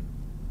the other.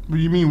 What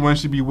do you mean one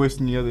should be worse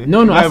than the other?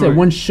 No, I said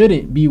one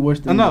shouldn't be worse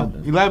than the other.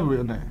 Elaborate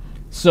on that.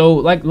 So,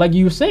 like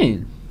you were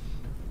saying.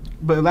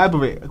 But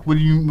elaborate. What do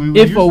you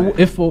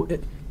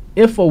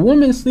if a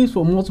woman sleeps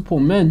with multiple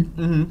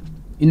men,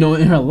 you know,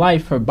 in her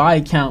life, her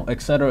body count,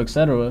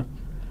 etc.,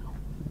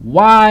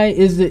 why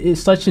is it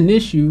such an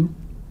issue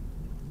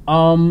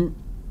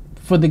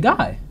for the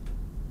guy?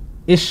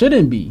 It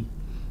shouldn't be.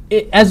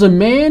 As a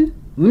man,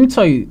 let me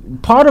tell you,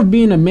 part of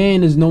being a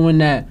man is knowing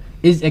that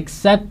is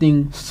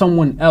accepting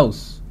someone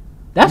else.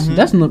 That's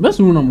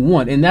rule number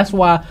one, and that's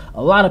why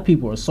a lot of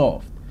people are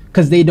soft,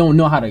 because they don't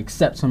know how to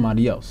accept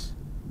somebody else.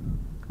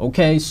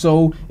 Okay,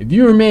 so if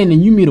you're a man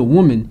and you meet a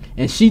woman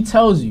and she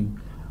tells you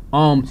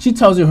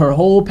her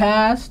whole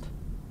past,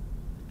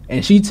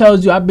 and she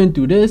tells you, I've been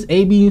through this,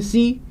 A, B, and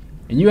C,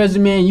 and you as a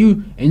man,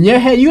 you in your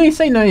head, you ain't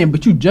saying nothing,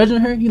 but you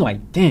judging her, you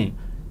like, dang,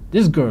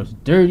 this girl's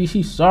dirty,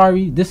 she's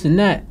sorry, this and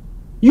that.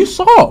 You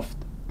soft.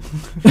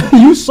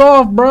 You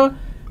soft, bruh,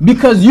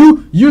 because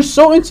you're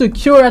so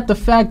insecure at the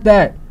fact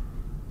that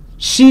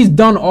she's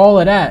done all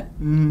of that,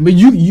 but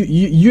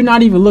you're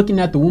not even looking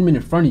at the woman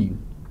in front of you.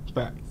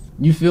 Facts.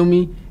 You feel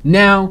me?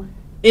 Now,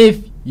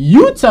 if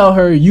you tell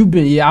her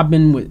I've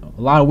been with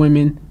a lot of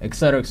women,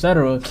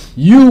 etc.,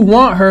 you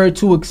want her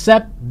to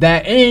accept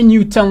that, and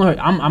you telling her,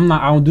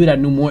 I don't do that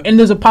no more, and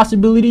there's a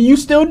possibility you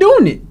still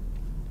doing it.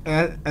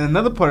 And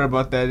another part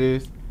about that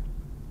is,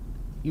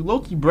 you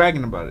low-key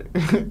bragging about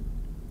it.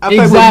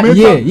 Exactly.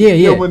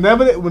 Yeah.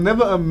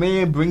 Whenever a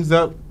man brings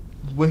up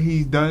what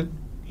he's done,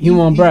 he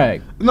won't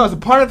brag. No, it's a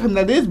part of him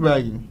that is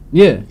bragging.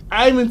 Yeah.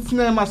 I even seen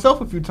that myself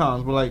a few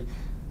times, but like,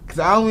 because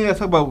I don't really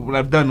talk about what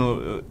I've done.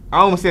 Or, I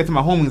almost say it to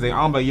my homies, like,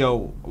 I'm like,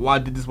 yo, I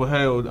did this with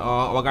her, or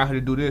I got her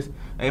to do this.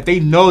 And if they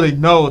know, they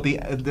know.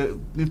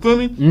 You feel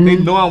me? They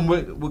know I'm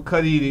with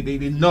Cuddy.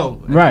 They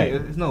know. Right.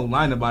 There's no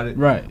lying about it.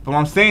 Right. But what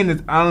I'm saying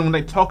is, I don't even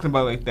like talking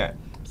about it like that.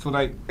 So,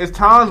 like, it's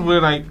times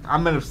where, like, I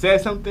might have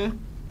said something,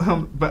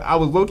 but I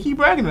was low-key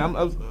bragging.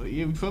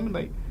 You feel me?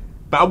 Like,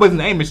 but I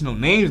wasn't aiming no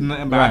names or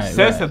nothing, but I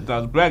said something, I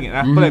was bragging. And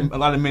I feel like a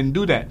lot of men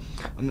do that.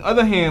 On the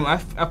other hand, I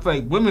feel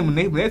like women,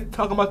 when they're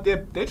talking about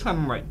they're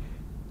trying to, like,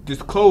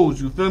 disclose,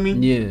 you feel me?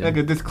 Yeah. Like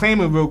a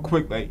disclaimer real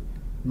quick, like,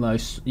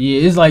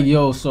 it's like,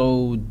 yo,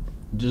 so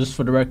just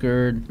for the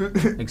record,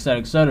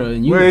 etc.,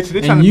 and you, they're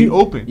trying to be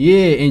open.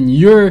 Yeah, and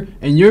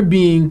you're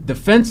being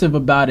defensive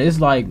about it. It's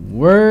like,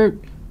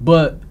 word,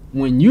 but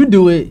when you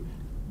do it,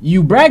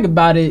 you brag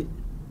about it,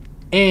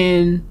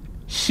 and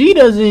she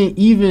doesn't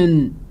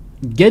even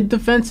get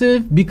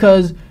defensive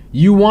because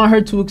you want her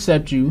to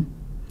accept you,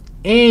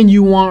 and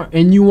you want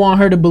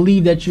her to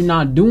believe that you're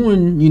not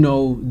doing, you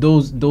know,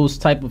 those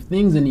type of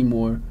things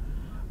anymore,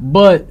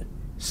 but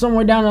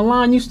somewhere down the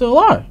line you still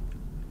are.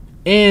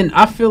 And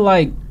I feel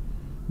like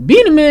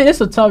being a man,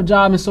 it's a tough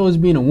job, and so is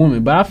being a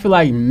woman, but I feel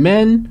like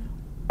men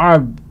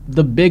are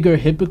the bigger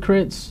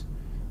hypocrites,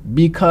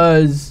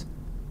 because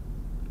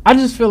I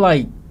just feel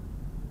like,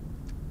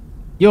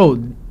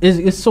 yo,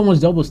 it's so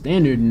much double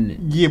standard in it.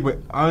 Yeah, but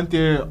aren't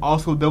there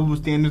also double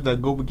standards that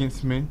go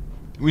against men?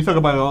 We talk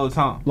about it all the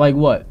time. Like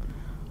what?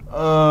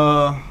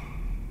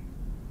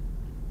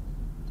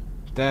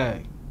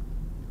 Dang.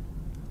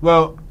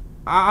 Well,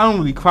 I don't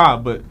really cry,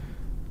 but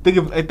think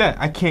of it like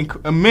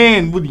that. A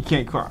man really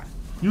can't cry.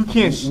 You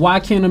can't.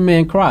 Why can't a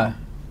man cry?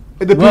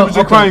 It depends what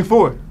you're crying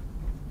for.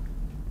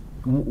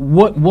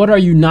 What are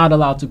you not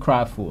allowed to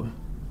cry for?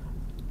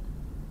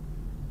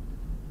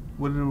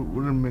 What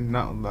are men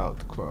not allowed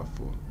to cry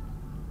for?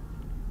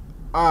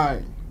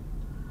 alright,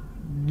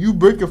 you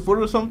break your foot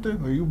or something,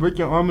 or you break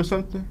your arm or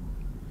something,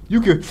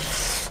 you could.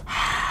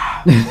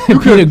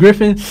 Peter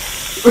Griffin.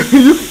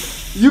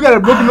 you got a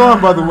broken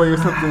arm, by the way, or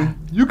something.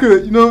 You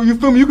could, you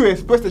feel me? You could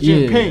express that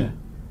you're in pain.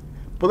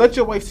 But let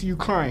your wife see you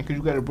crying because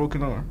you got a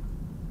broken arm.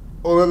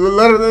 Or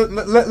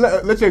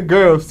let your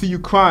girl see you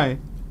crying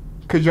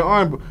because your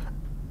arm.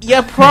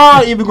 Yeah,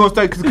 probably even gonna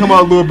start to come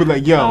out a little bit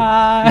like, yo,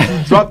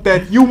 you drop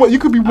that. You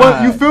could be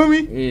one. You feel me?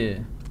 Yeah.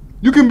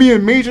 You can be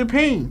in major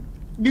pain.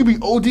 You can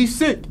be OD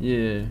sick.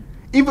 Yeah.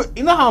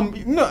 Even how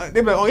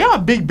they be like, oh, y'all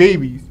big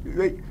babies.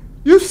 Like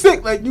you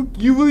sick. Like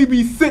you really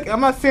be sick.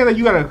 I'm not saying that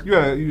you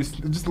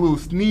just a little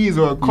sneeze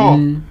or a cough.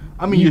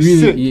 I mean you're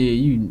sick.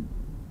 You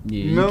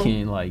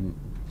can't like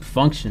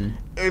function.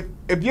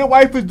 If your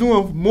wife is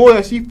doing more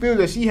than she feels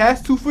that she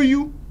has to for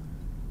you,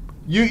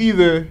 you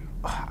either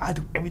I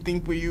do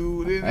everything for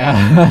you.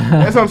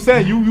 That's what I'm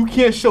saying. You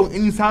can't show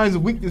any signs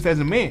of weakness as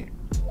a man.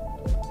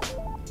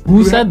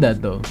 Who said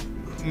that though?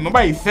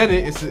 Nobody said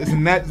it. It's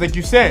a like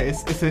you said.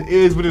 It's a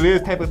is what it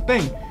is type of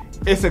thing.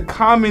 It's a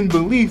common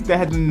belief that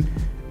has been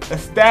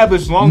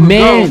established long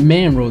ago.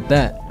 Man wrote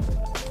that.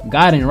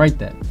 God didn't write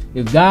that.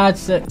 If God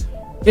said,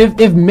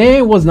 if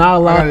man was not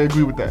allowed, I gotta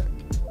agree with that.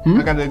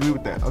 I gotta agree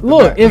with that.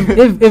 Look, if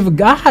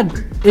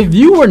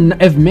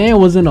man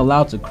wasn't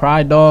allowed to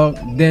cry, dog,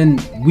 then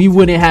we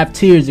wouldn't have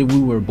tears if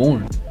we were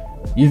born.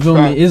 You feel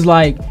me? It's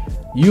like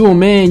you a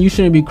man, you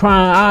shouldn't be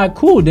crying. Alright,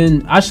 cool.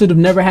 Then I should have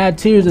never had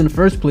tears in the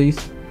first place.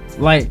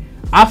 Like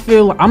I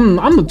feel I'm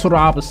the total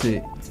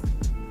opposite.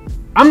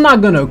 I'm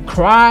not gonna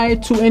cry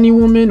to any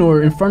woman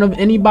or in front of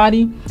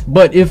anybody,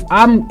 but if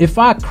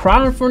I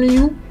cry in front of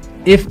you,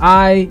 if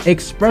I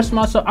express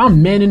myself,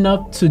 I'm man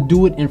enough to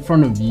do it in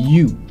front of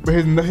you.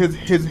 But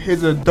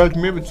here's a dark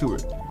mirror to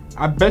it.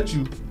 I bet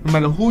you, no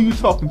matter who you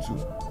talking to,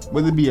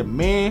 whether it be a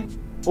man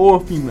or a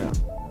female,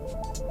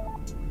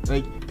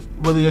 like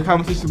whether your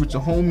conversation with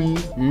your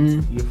homies,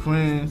 your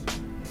friends,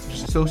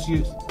 your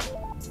associates,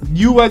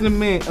 you as a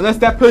man, unless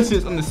that person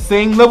is on the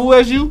same level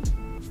as you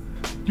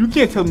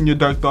can't tell them your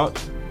dark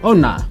thoughts. Oh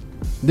nah,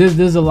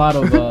 there's a lot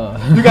of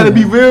you gotta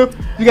be real.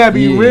 You gotta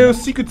be real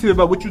secretive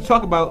about what you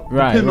talk about,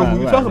 depending on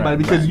who you talk about it,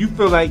 because you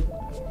feel like,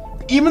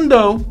 even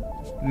though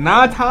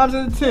 9 times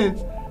out of 10,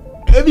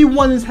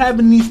 everyone is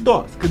having these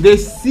thoughts because they're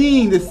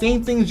seeing the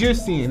same things you're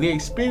seeing. They're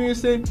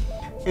experiencing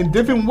in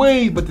different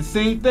ways, but the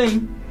same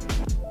thing.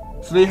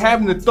 So they're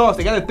having the thoughts.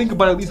 They gotta think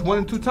about it at least 1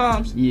 or 2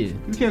 times. Yeah.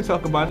 You can't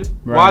talk about it.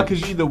 Right. Why?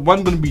 Because you're either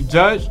one gonna be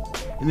judged,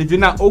 and if you're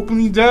not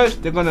openly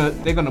judged, they're gonna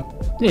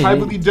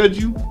privately judge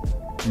you.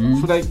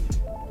 So like,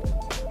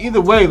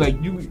 either way, like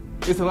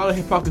it's a lot of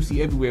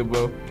hypocrisy everywhere,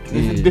 bro. It's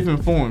in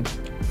different forms.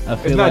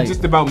 It's not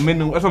just about men.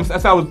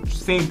 That's how I was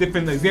saying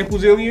different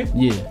examples earlier.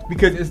 Yeah.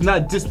 Because it's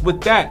not just with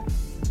that,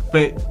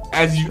 but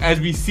as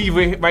we see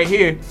right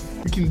here,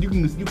 you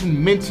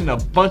can mention a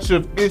bunch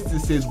of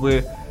instances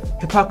where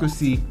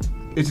hypocrisy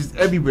is just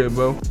everywhere,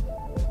 bro.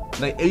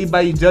 Like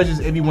everybody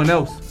judges everyone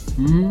else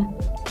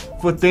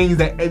for things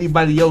that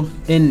everybody else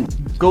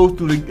goes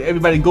through.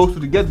 Everybody goes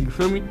through together. You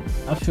feel me?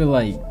 I feel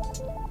like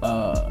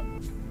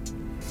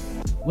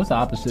what's the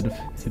opposite of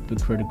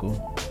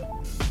hypocritical?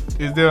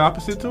 Is there an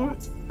opposite to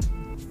it?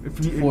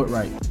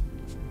 Forthright.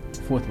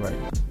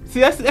 See,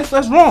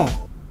 that's wrong.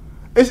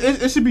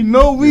 It should be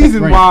no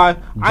reason why.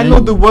 Genuine. I know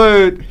the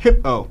word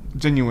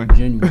genuine.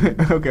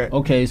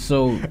 Okay,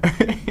 so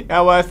that's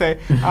why I say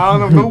I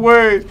don't know the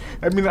word.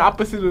 I mean the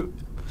opposite of.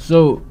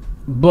 So,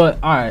 but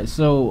all right.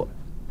 So,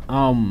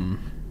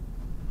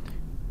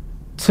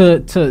 to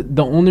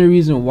the only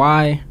reason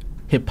why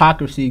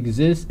hypocrisy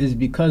exists is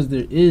because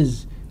there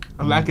is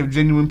a lack of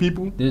genuine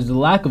people. There's a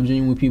lack of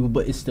genuine people,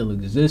 but it still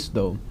exists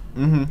though.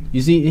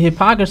 You see,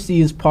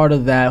 hypocrisy is part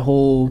of the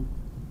whole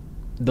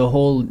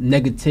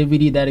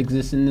negativity that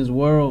exists in this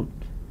world.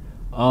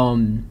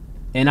 And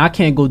I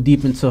can't go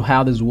deep into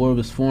how this world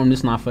is formed.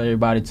 It's not for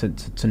everybody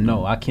to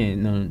know. I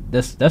can't. No,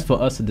 that's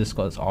for us to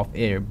discuss off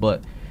air.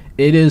 But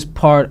it is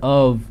part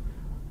of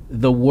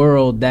the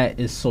world that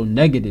is so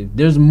negative.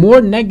 There's more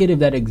negative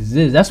that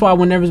exists. That's why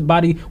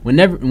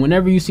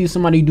whenever you see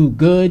somebody do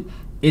good,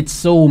 it's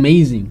so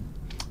amazing.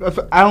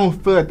 I don't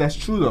feel like that's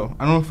true though.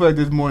 I don't feel like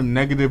there's more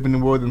negative in the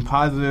world than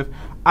positive.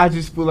 I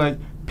just feel like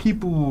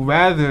people will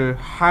rather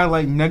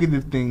highlight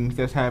negative things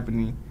that's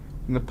happening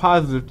than the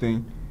positive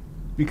thing.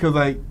 Because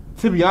like,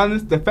 to be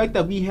honest, the fact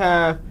that we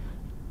have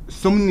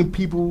so many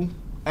people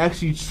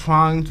actually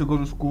trying to go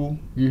to school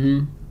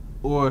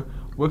or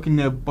working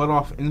their butt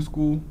off in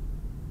school,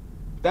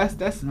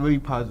 that's really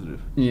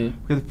positive. Yeah.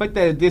 Because the fact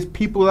that there's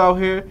people out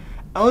here,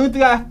 the only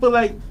thing I feel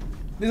like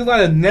there's a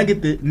lot of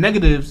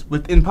negatives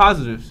within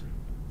positives.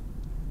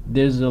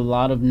 There's a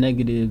lot of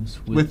negatives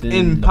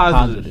within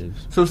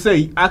positives. So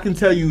say I can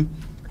tell you,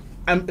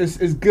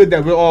 it's good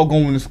that we're all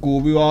going to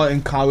school, we're all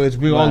in college,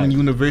 we're all in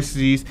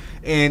universities,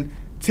 and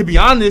to be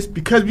honest,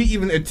 because we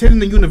even attending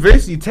the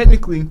university,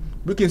 technically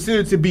we're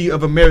considered to be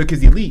of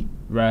America's elite.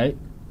 Right.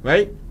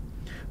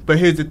 But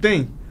here's the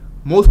thing: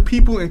 most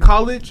people in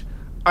college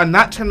are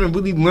not trying to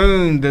really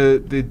learn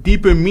the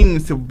deeper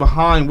meanings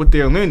behind what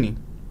they're learning.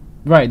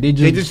 Right. They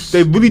really just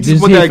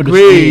want here that for the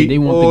grade they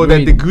want or the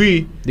that grade.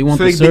 degree. They want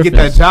so the they get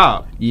that surface.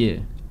 job. Yeah,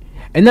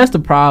 and that's the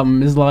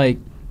problem. Is like,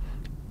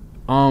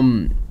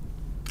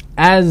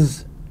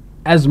 as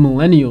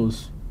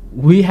millennials,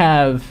 we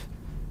have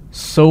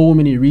so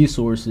many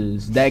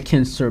resources that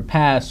can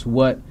surpass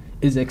what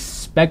is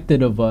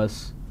expected of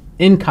us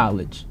in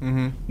college.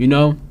 You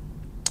know,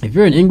 if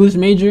you're an English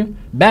major,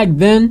 back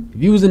then,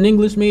 if you was an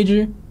English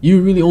major, you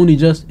were really only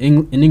just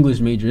an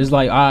English major. It's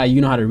like,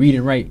 you know how to read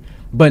and write.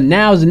 But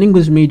now as an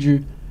English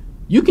major,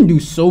 you can do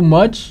so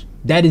much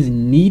that is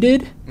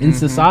needed in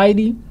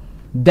society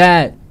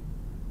that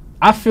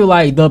I feel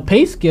like the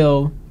pay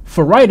scale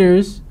for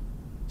writers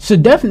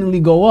should definitely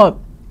go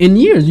up in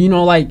years. You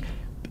know, like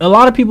a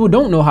lot of people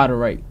don't know how to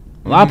write.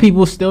 A lot of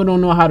people still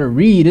don't know how to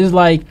read. It's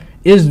like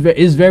is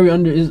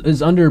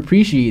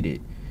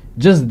underappreciated.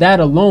 Just that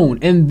alone.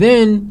 And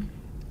then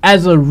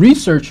as a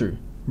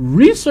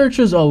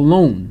researchers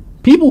alone,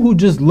 people who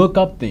just look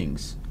up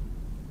things.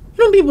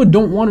 You know, people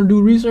don't want to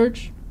do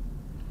research.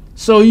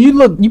 So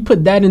you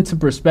put that into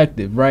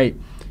perspective, right?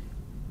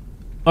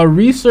 A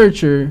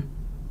researcher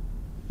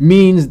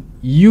means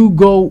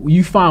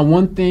you find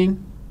one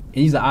thing and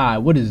he's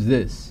like, what is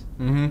this?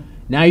 Now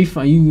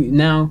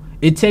now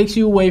it takes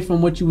you away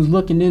from what you was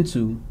looking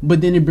into,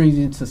 but then it brings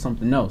you into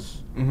something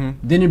else.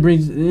 Then it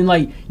brings in,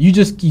 like, you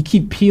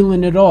keep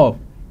peeling it off,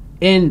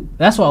 and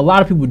that's what a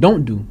lot of people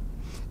don't do.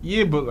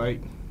 Yeah, but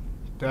like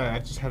that, I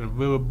just had a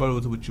real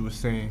rebuttal to what you were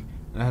saying,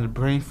 and I had a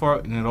brain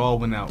fart, and it all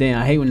went out. Damn,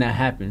 I hate when that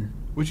happened.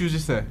 What you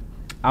just said?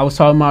 I was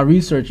talking about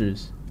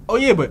researchers. Oh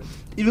yeah, but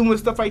even with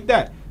stuff like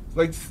that,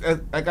 like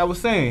I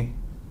was saying,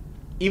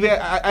 even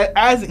I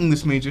as an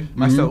English major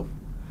myself,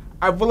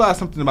 I realized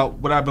something about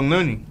what I've been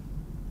learning.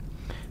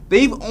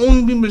 They've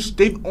only in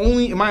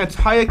my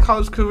entire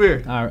college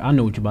career. I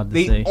know what you're about to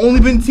say. They've only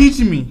been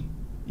teaching me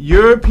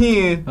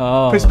European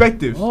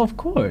perspectives. Oh, of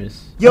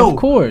course. Yo, of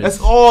course.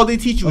 That's all they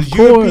teach you is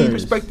European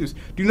perspectives.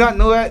 Do you not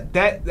know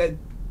that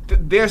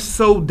they're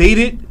so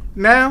dated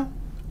now?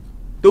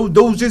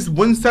 Those just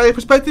one-sided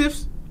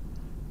perspectives.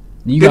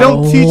 They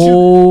don't teach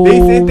you.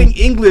 They think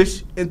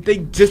English and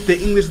think just the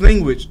English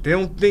language.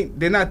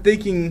 They're not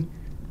thinking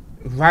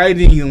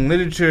writing and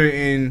literature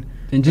and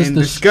just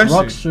the discussion.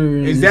 Structure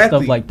and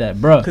stuff like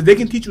that, bro. Because they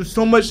can teach you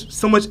so much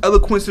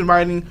eloquence in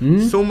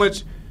writing, so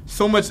much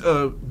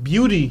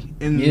beauty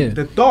in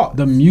the thought,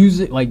 the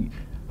music, like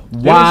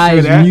why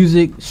is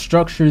music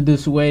structured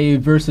this way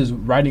versus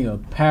writing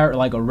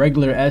like a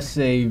regular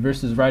essay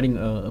versus writing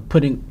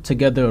putting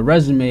together a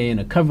resume and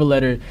a cover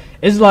letter.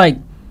 It's like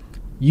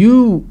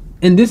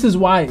and this is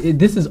why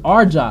this is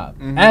our job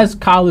as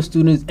college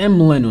students and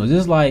millennials.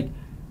 It's like,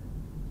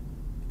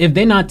 if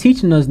they're not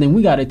teaching us, then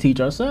we got to teach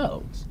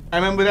ourselves. I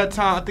remember that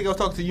time, I think I was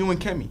talking to you and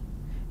Kemi,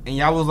 and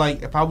y'all was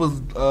like, if I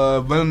was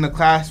running the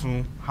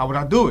classroom, how would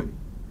I do it?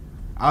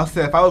 I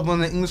said, if I was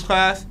running the English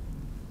class,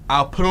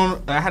 I'll put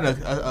on,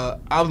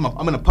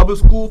 I'm in a public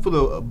school for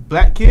the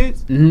black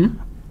kids.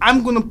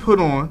 I'm going to put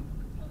on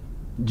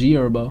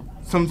G-Herbo.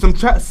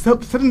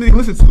 Something they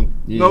listen to.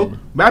 You know,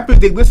 rappers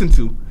they listen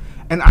to.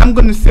 And I'm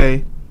going to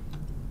say,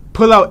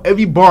 pull out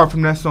every bar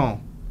from that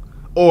song.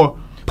 Or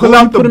pull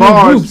out the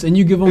bars. In groups and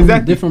you give them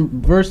different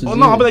verses. Oh,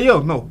 no, I'll be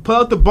like, pull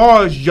out the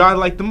bars y'all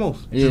like the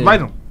most. Just write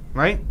them,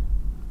 right?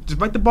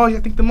 Just write the bars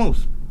y'all think the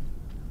most.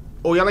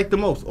 Or y'all like the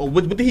most. Or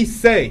what did he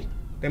say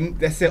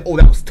that said,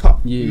 that was tough,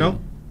 you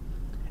know?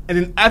 And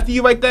then after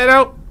you write that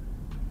out,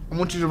 I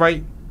want you to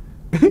write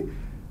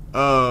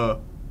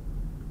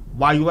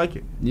why you like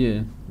it.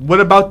 Yeah.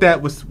 What about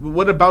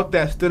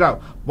that stood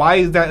out? Why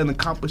is that an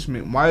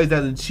accomplishment? Why is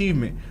that an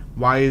achievement?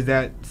 Why is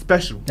that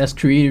special? That's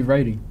creative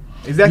writing.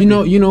 Exactly.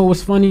 You know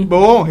what's funny?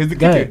 But here's the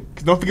kicker.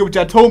 Because don't forget what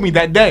y'all told me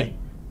that day.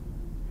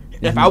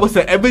 If I was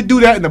to ever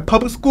do that in a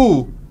public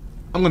school,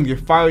 I'm gonna get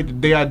fired the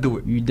day I do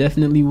it. You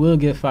definitely will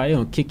get fired.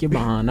 You'll kick your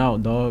behind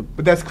out, dog.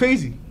 But that's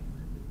crazy.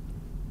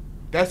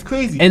 That's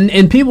crazy.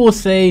 And people will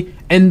say,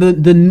 and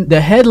the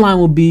headline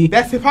will be,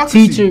 that's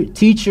hypocrisy.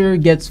 Teacher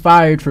gets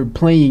fired for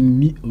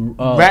playing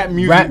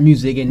rap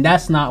music, and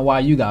that's not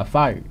why you got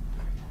fired.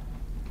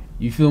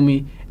 You feel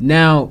me?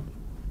 Now,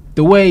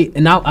 the way,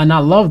 and I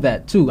love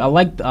that too. I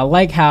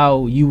like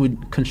how you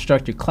would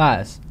construct your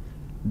class.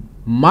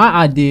 My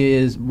idea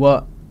is,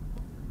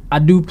 I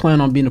do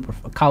plan on being a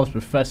college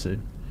professor.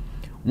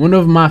 One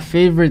of my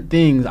favorite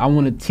things I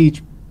want to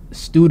teach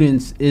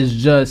students is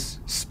just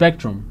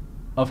spectrum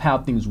of how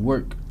things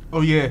work.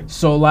 Oh yeah.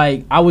 So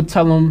like I would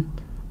tell them,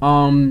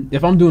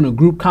 if I'm doing a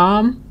group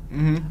comm,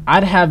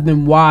 I'd have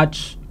them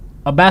watch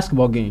a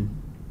basketball game.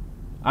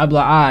 I'd be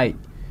like, alright,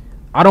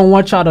 I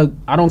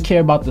don't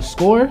care about the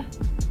score.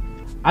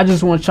 I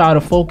just want y'all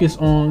to focus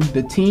on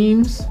the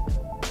teams,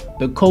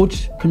 the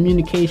coach,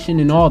 communication,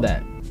 and all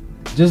that.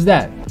 Just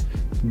that.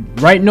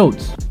 Write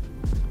notes.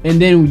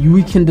 And then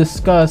we can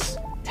discuss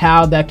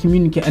how that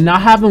communicate. And I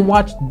haven't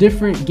watched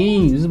different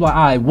games. It's like,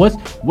 alright,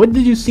 what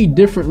did you see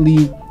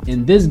differently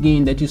in this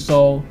game that you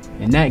saw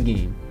in that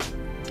game?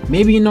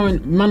 Maybe, it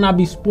might not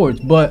be sports,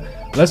 but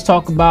let's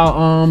talk about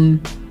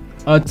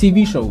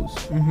TV shows.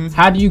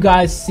 How do you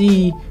guys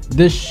see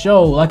this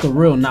show like a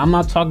real? Now I'm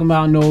not talking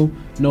about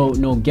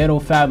no ghetto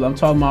fab. I'm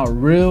talking about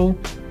real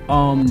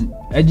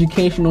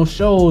educational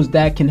shows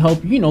that can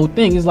help you know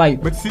things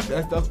like. But see,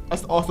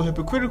 that's also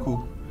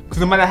hypocritical. Because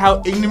no matter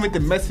how ignorant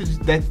the message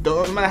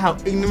no matter how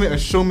ignorant a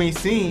show may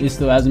seem, it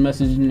still has a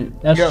message in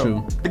it. That's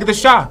true. Look at The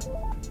Shy.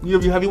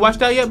 Have you watched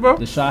that yet, bro?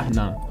 The Shy,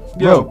 nah.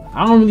 Bro,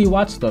 I don't really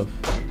watch stuff.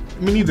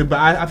 Me neither, but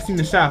I've seen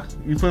The Shy.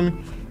 You feel me?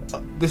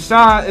 The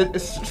Shy,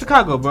 it's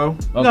Chicago, bro.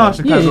 Okay. You know how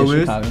Chicago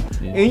is. Chicago.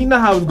 Yeah. And you know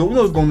how it's going. You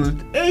know what's going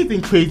on.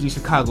 Anything crazy in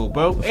Chicago,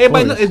 bro.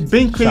 Everybody knows it's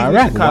been crazy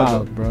in Chicago,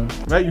 wild, bro.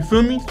 Right? You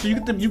feel me? So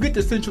you get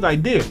the central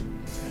idea,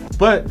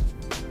 but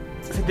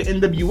it's like the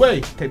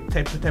NWA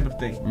type of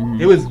thing.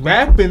 It was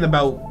rapping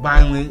about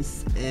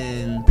violence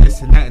and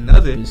this and that and the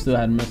other. It still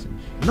had a message.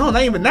 No,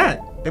 not even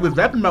that. It was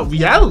rapping about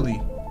reality.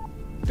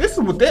 This is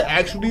what they're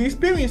actually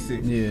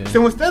experiencing. Yeah.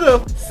 So instead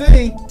of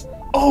saying,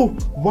 "Oh,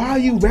 why are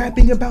you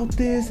rapping about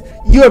this?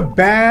 You're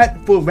bad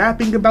for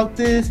rapping about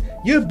this.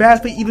 You're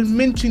bad for even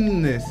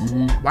mentioning this."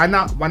 Why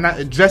not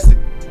address it?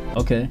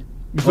 Okay.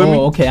 You feel me?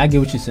 Okay, I get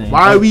what you're saying.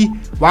 Why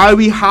are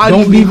we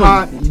hiding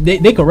behind?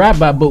 They can rap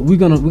about it, but we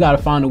gotta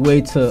find a way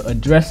to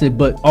address it,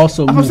 but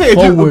also I'm move saying,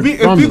 forward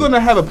if you're gonna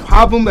have a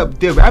problem that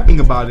they're rapping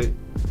about it,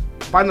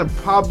 find a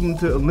problem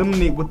to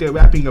eliminate what they're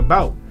rapping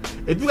about.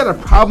 If you got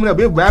a problem that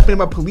we're rapping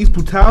about police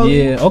brutality,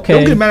 yeah, okay.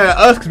 Don't get mad at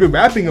us because we're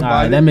rapping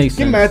about it. That makes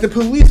sense. Get mad at the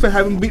police for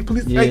having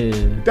police. Yeah.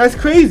 Like, that's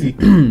crazy.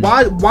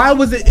 Why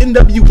was it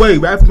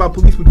NWA rapping about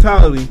police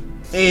brutality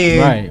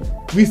and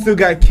we still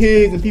got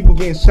kids and people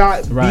getting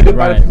shot, beat up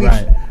by the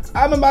police?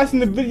 I remember watching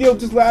the video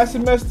just last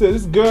semester.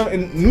 This girl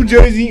in New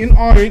Jersey in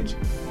Orange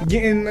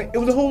getting it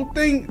was a whole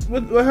thing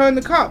with her and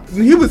the cop.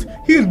 And he was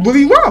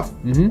really rough.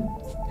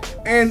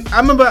 And I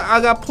remember I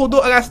got pulled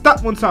over. I got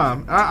stopped one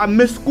time. I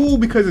missed school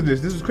because of this.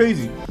 This was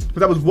crazy.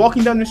 Because I was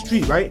walking down the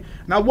street, right?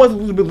 And I was a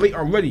little bit late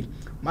already.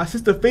 My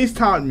sister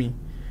FaceTimed me.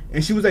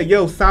 And she was like,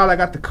 "Yo, Sal, I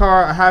got the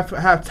car. I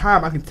have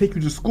time. I can take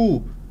you to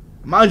school."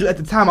 Mind you, at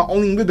the time, I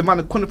only lived around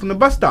the corner from the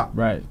bus stop.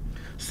 Right.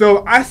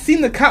 So I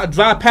seen the cop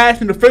drive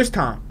past me the first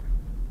time.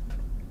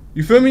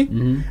 You feel me?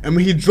 And when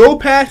he drove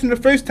past me the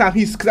first time,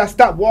 because I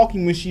stopped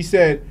walking when she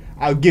said,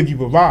 "I'll give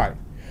you a ride."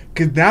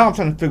 Because now I'm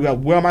trying to figure out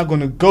where am I going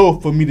to go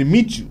for me to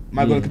meet you. Am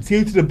I going to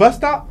continue to the bus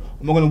stop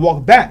or am I going to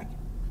walk back?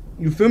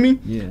 You feel me?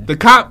 Yeah. The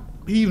cop,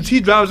 he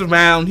drives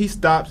around, he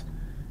stops,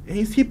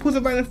 and he pulls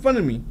up right in front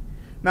of me.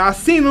 Now I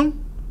seen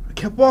him, I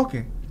kept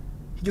walking.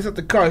 He gets out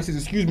the car, he says,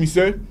 "Excuse me,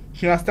 sir,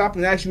 can I stop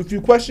and ask you a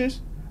few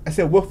questions?" I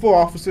said, "What for,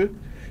 officer?"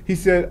 He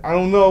said, "I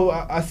don't know,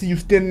 I see you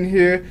standing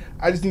here,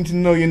 I just need to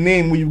know your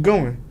name, where you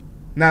going."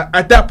 Now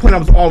at that point I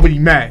was already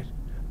mad.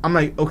 I'm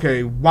like,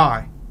 okay,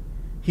 why?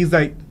 He's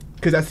like,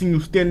 "Because I seen you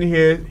standing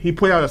here." He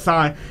put out a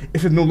sign. It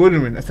said no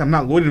loitering. I said, "I'm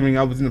not loitering.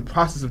 I was in the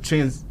process of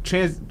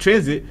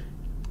transit,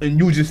 and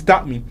you just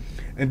stopped me."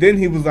 And then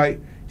he was like,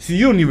 "See,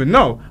 you don't even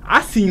know.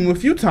 I seen you a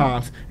few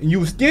times, and you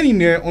were standing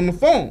there on the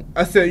phone."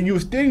 I said, "You were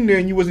standing there,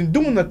 and you wasn't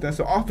doing nothing." I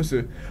said,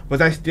 "Officer, was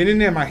I standing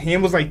there? My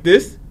hand was like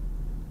this,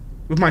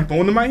 with my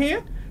phone in my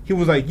hand?" He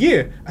was like,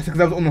 "Yeah." I said,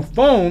 "Because I was on the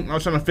phone. I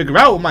was trying to figure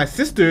out what my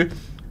sister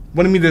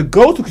wanted me to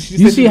go to." Because she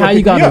said see how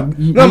you got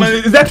no, man,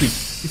 exactly.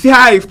 You see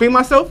how I explain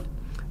myself?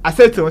 I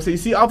said to him, I said, "You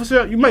see,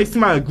 officer, you might see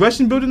my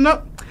aggression building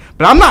up,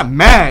 but I'm not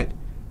mad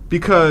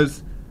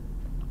because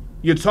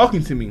you're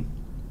talking to me.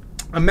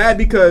 I'm mad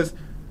because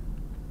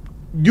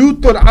you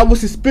thought I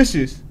was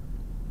suspicious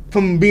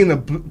from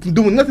from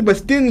doing nothing but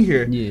standing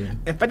here. Yeah.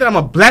 In fact that I'm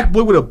a black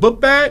boy with a book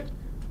bag,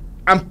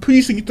 I'm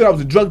pretty sure you thought I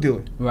was a drug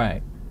dealer."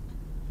 Right.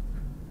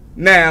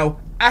 Now,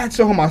 I had to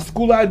show him my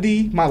school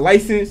ID, my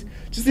license,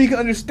 just so he can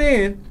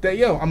understand that,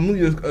 yo, I'm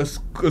really a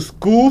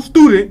school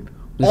student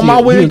on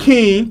my way to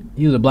King.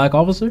 He was a black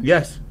officer?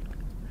 Yes.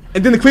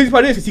 And then the crazy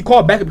part is he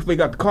called backup before he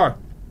got the car.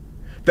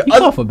 He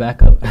called for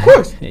backup. Of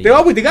course. They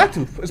got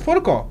to. It's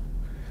protocol.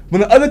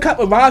 When the other cop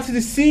arrived to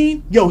the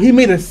scene, yo, he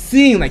made a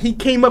scene. Like, he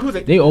came up, he was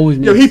like, they always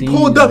make he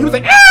pulled up, he was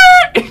like,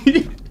 "Ah!"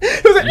 He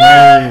was like,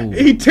 "Ah!"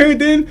 He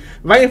turned in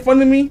right in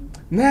front of me.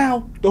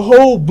 Now, the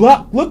whole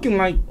block looking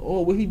like,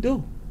 oh, what'd he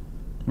do?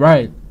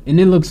 Right. And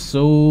it looks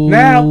so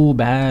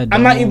bad.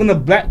 I'm not even a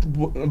black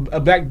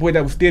boy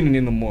that was standing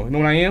there no more. You know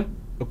what I am?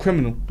 A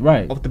criminal.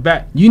 Right. Off the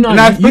bat. You don't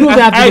have to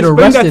get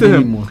arrested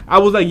anymore. I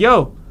was like,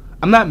 yo,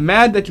 I'm not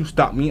mad that you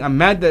stopped me. I'm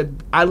mad that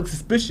I look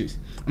suspicious.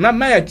 I'm not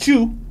mad at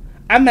you.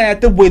 I'm mad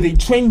at the way they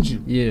trained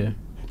you. Yeah.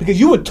 Because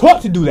you were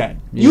taught to do that.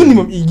 Yeah.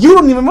 You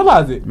don't even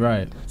realize it.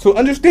 Right. So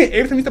understand,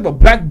 every time you stop a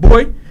black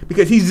boy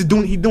because he's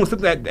doing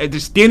something that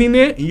just standing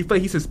there and you feel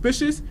like he's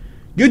suspicious,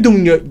 you're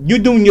doing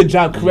your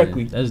job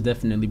correctly. Yeah, that's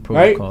definitely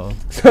protocol. Right?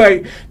 So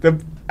like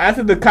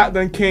after the cop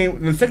then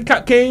came, the second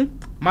cop came,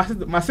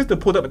 my sister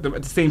pulled up at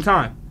the same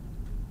time.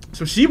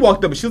 So she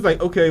walked up and she was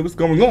like, "Okay, what's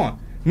going on?"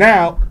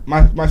 Now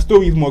my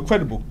story is more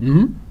credible.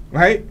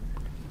 Right?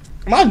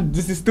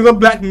 This is still a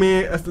black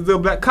man, still a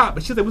black cop.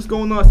 But she's like, "What's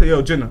going on?" I said,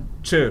 "Yo, Jenna,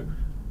 chill.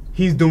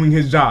 He's doing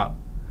his job."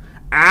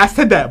 I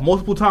said that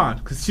multiple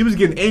times because she was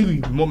getting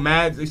angry, more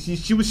mad.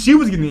 She was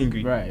getting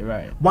angry.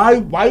 Right.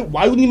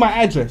 Why you need my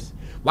address?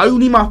 Why you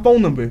need my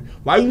phone number?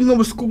 Why you need to know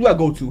what school I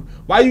go to?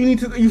 Why you need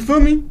to, you feel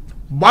me?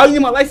 Why you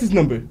need my license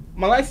number?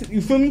 My license,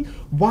 you feel me?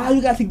 Why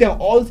you gotta take down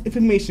all this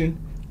information?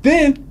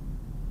 Then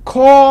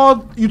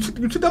call, you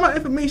took down my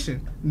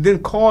information. Then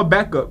call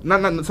backup.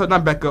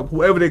 Not backup,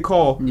 whoever they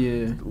call.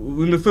 Yeah.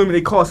 When the film,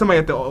 they call somebody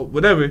at the,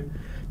 whatever,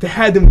 to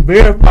have them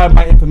verify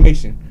my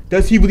information.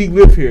 Does he really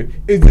live here?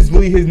 Is this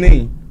really his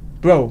name?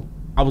 Bro,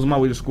 I was on my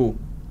way to school.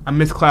 I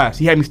missed class.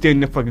 He had me standing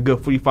there for like a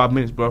good 45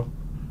 minutes, bro.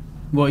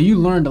 Well, you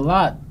learned a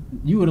lot.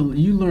 You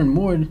learned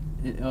more in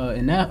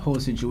that whole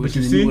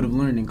situation than you would have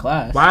learned in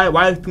class.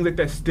 Why is things like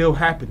that still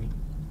happening?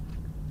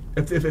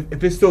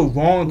 If it's still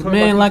wrong,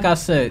 man, like I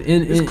said,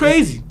 it's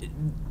crazy.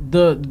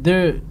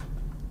 There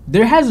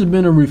hasn't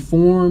been a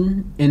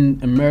reform in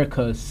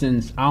America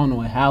since I don't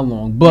know how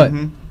long, but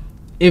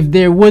if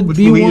there would Which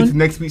be will lead one, into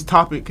next week's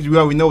topic because we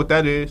already know what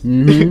that is.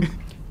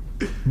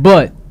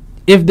 But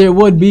if there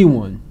would be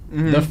one,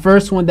 the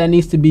first one that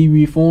needs to be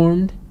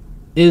reformed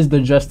is the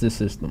justice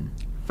system.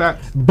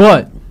 Facts.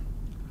 But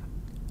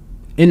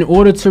in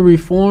order to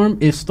reform,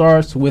 it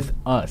starts with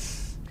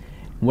us.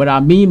 What I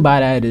mean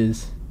by that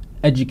is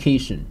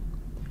education.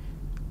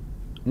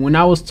 When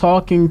I was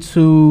talking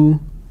to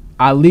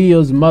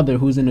Aaliyah's mother,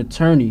 who's an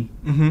attorney,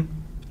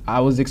 I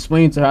was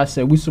explaining to her, I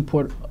said, we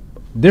support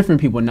different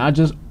people, not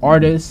just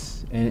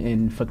artists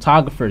and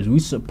photographers. We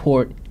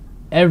support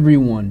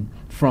everyone,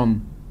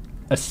 from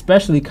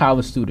especially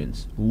college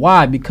students.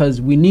 Why?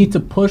 Because we need to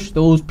push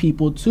those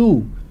people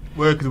too.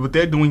 Well, because what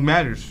they're doing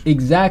matters.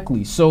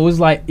 Exactly. So it's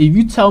like, if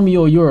you tell me,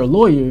 oh, you're a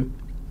lawyer,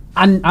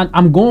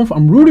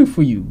 I'm rooting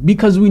for you,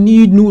 because we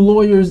need new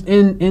lawyers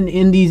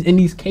in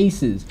these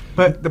cases.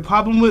 But the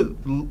problem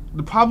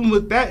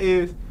with that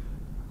is,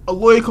 a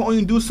lawyer can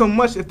only do so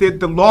much if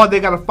the law they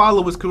gotta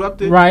follow is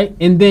corrupted. Right,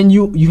 and then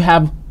you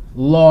have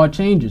law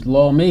changes,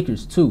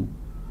 lawmakers too.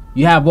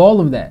 You have all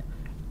of that.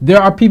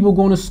 There are people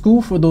going to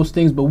school for those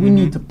things, but we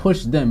need to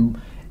push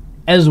them,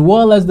 as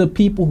well as the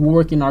people who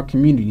work in our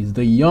communities,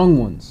 the young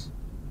ones.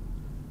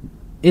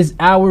 It's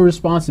our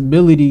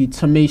responsibility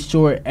to make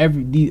sure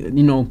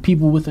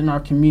people within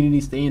our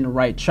community stay in the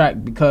right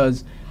track,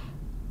 because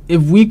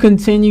if we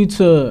continue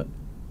to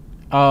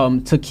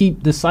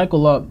keep the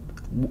cycle up,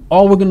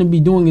 all we're going to be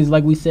doing is,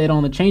 like we said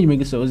on the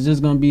Changemaker, so it's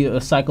just going to be a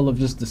cycle of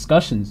just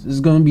discussions. It's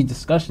going to be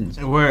discussions.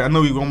 Where I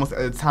know we're almost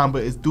at the time,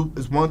 but it's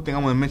one thing I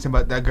want to mention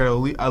about that girl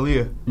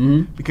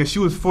Aaliyah, because she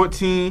was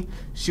 14.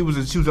 She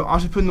was an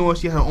entrepreneur.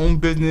 She had her own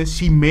business.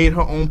 She made her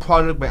own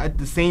product, but at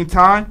the same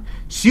time,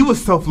 she was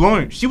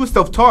self-learned. She was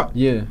self-taught.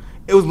 Yeah,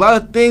 it was a lot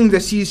of things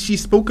that she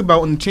spoke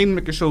about on the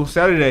Changemaker show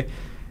Saturday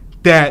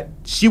that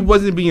she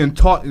wasn't being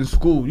taught in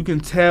school. You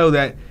can tell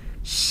that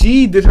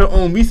she did her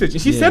own research,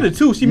 and she said it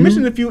too. She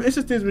mentioned a few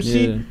instances where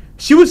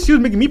she was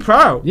making me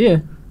proud. Yeah,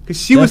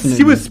 because she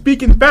was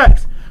speaking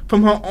facts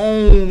from her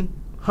own.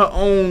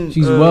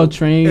 She's well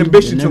trained,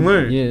 ambition to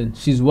learn. Yeah,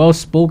 she's well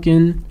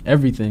spoken.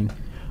 Everything.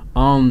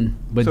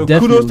 But so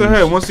definitely, kudos to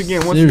her once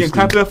again.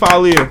 Clap it up for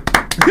Aaliyah.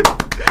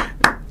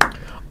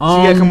 She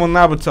gotta come on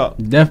Nabruh Talk.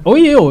 Oh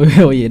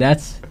yeah,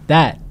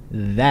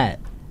 that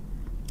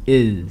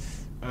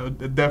is a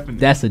definite.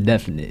 That's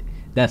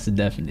a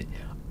definite.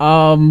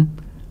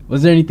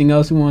 Was there anything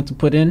else we wanted to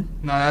put in?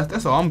 Nah,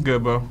 that's all. I'm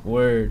good, bro.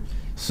 Word.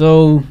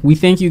 So we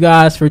thank you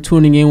guys for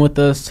tuning in with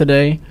us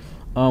today.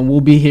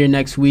 We'll be here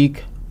next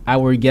week.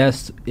 Our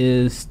guest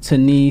is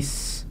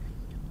Tanise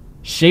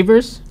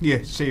Shavers.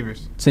 Yeah,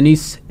 Shavers.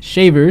 Tanise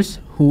Shavers,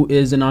 who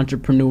is an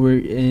entrepreneur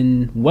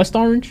in West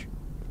Orange.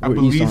 I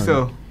believe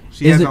so.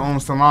 She has her own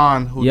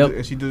salon.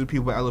 She does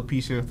people with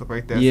alopecia and stuff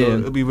like that. Yeah. So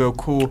it'll be real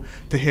cool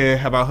to hear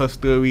about her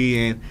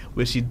story and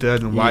what she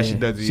does and why she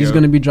does it. She's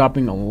going to be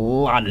dropping a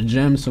lot of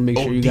gems, so make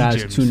sure you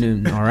guys tune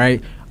in. All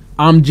right.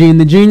 I'm Gene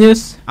the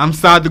Genius. I'm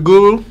Saad the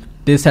Guru.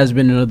 This has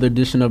been another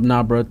edition of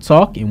Nabruh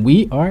Talk, and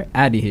we are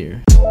out of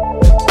here.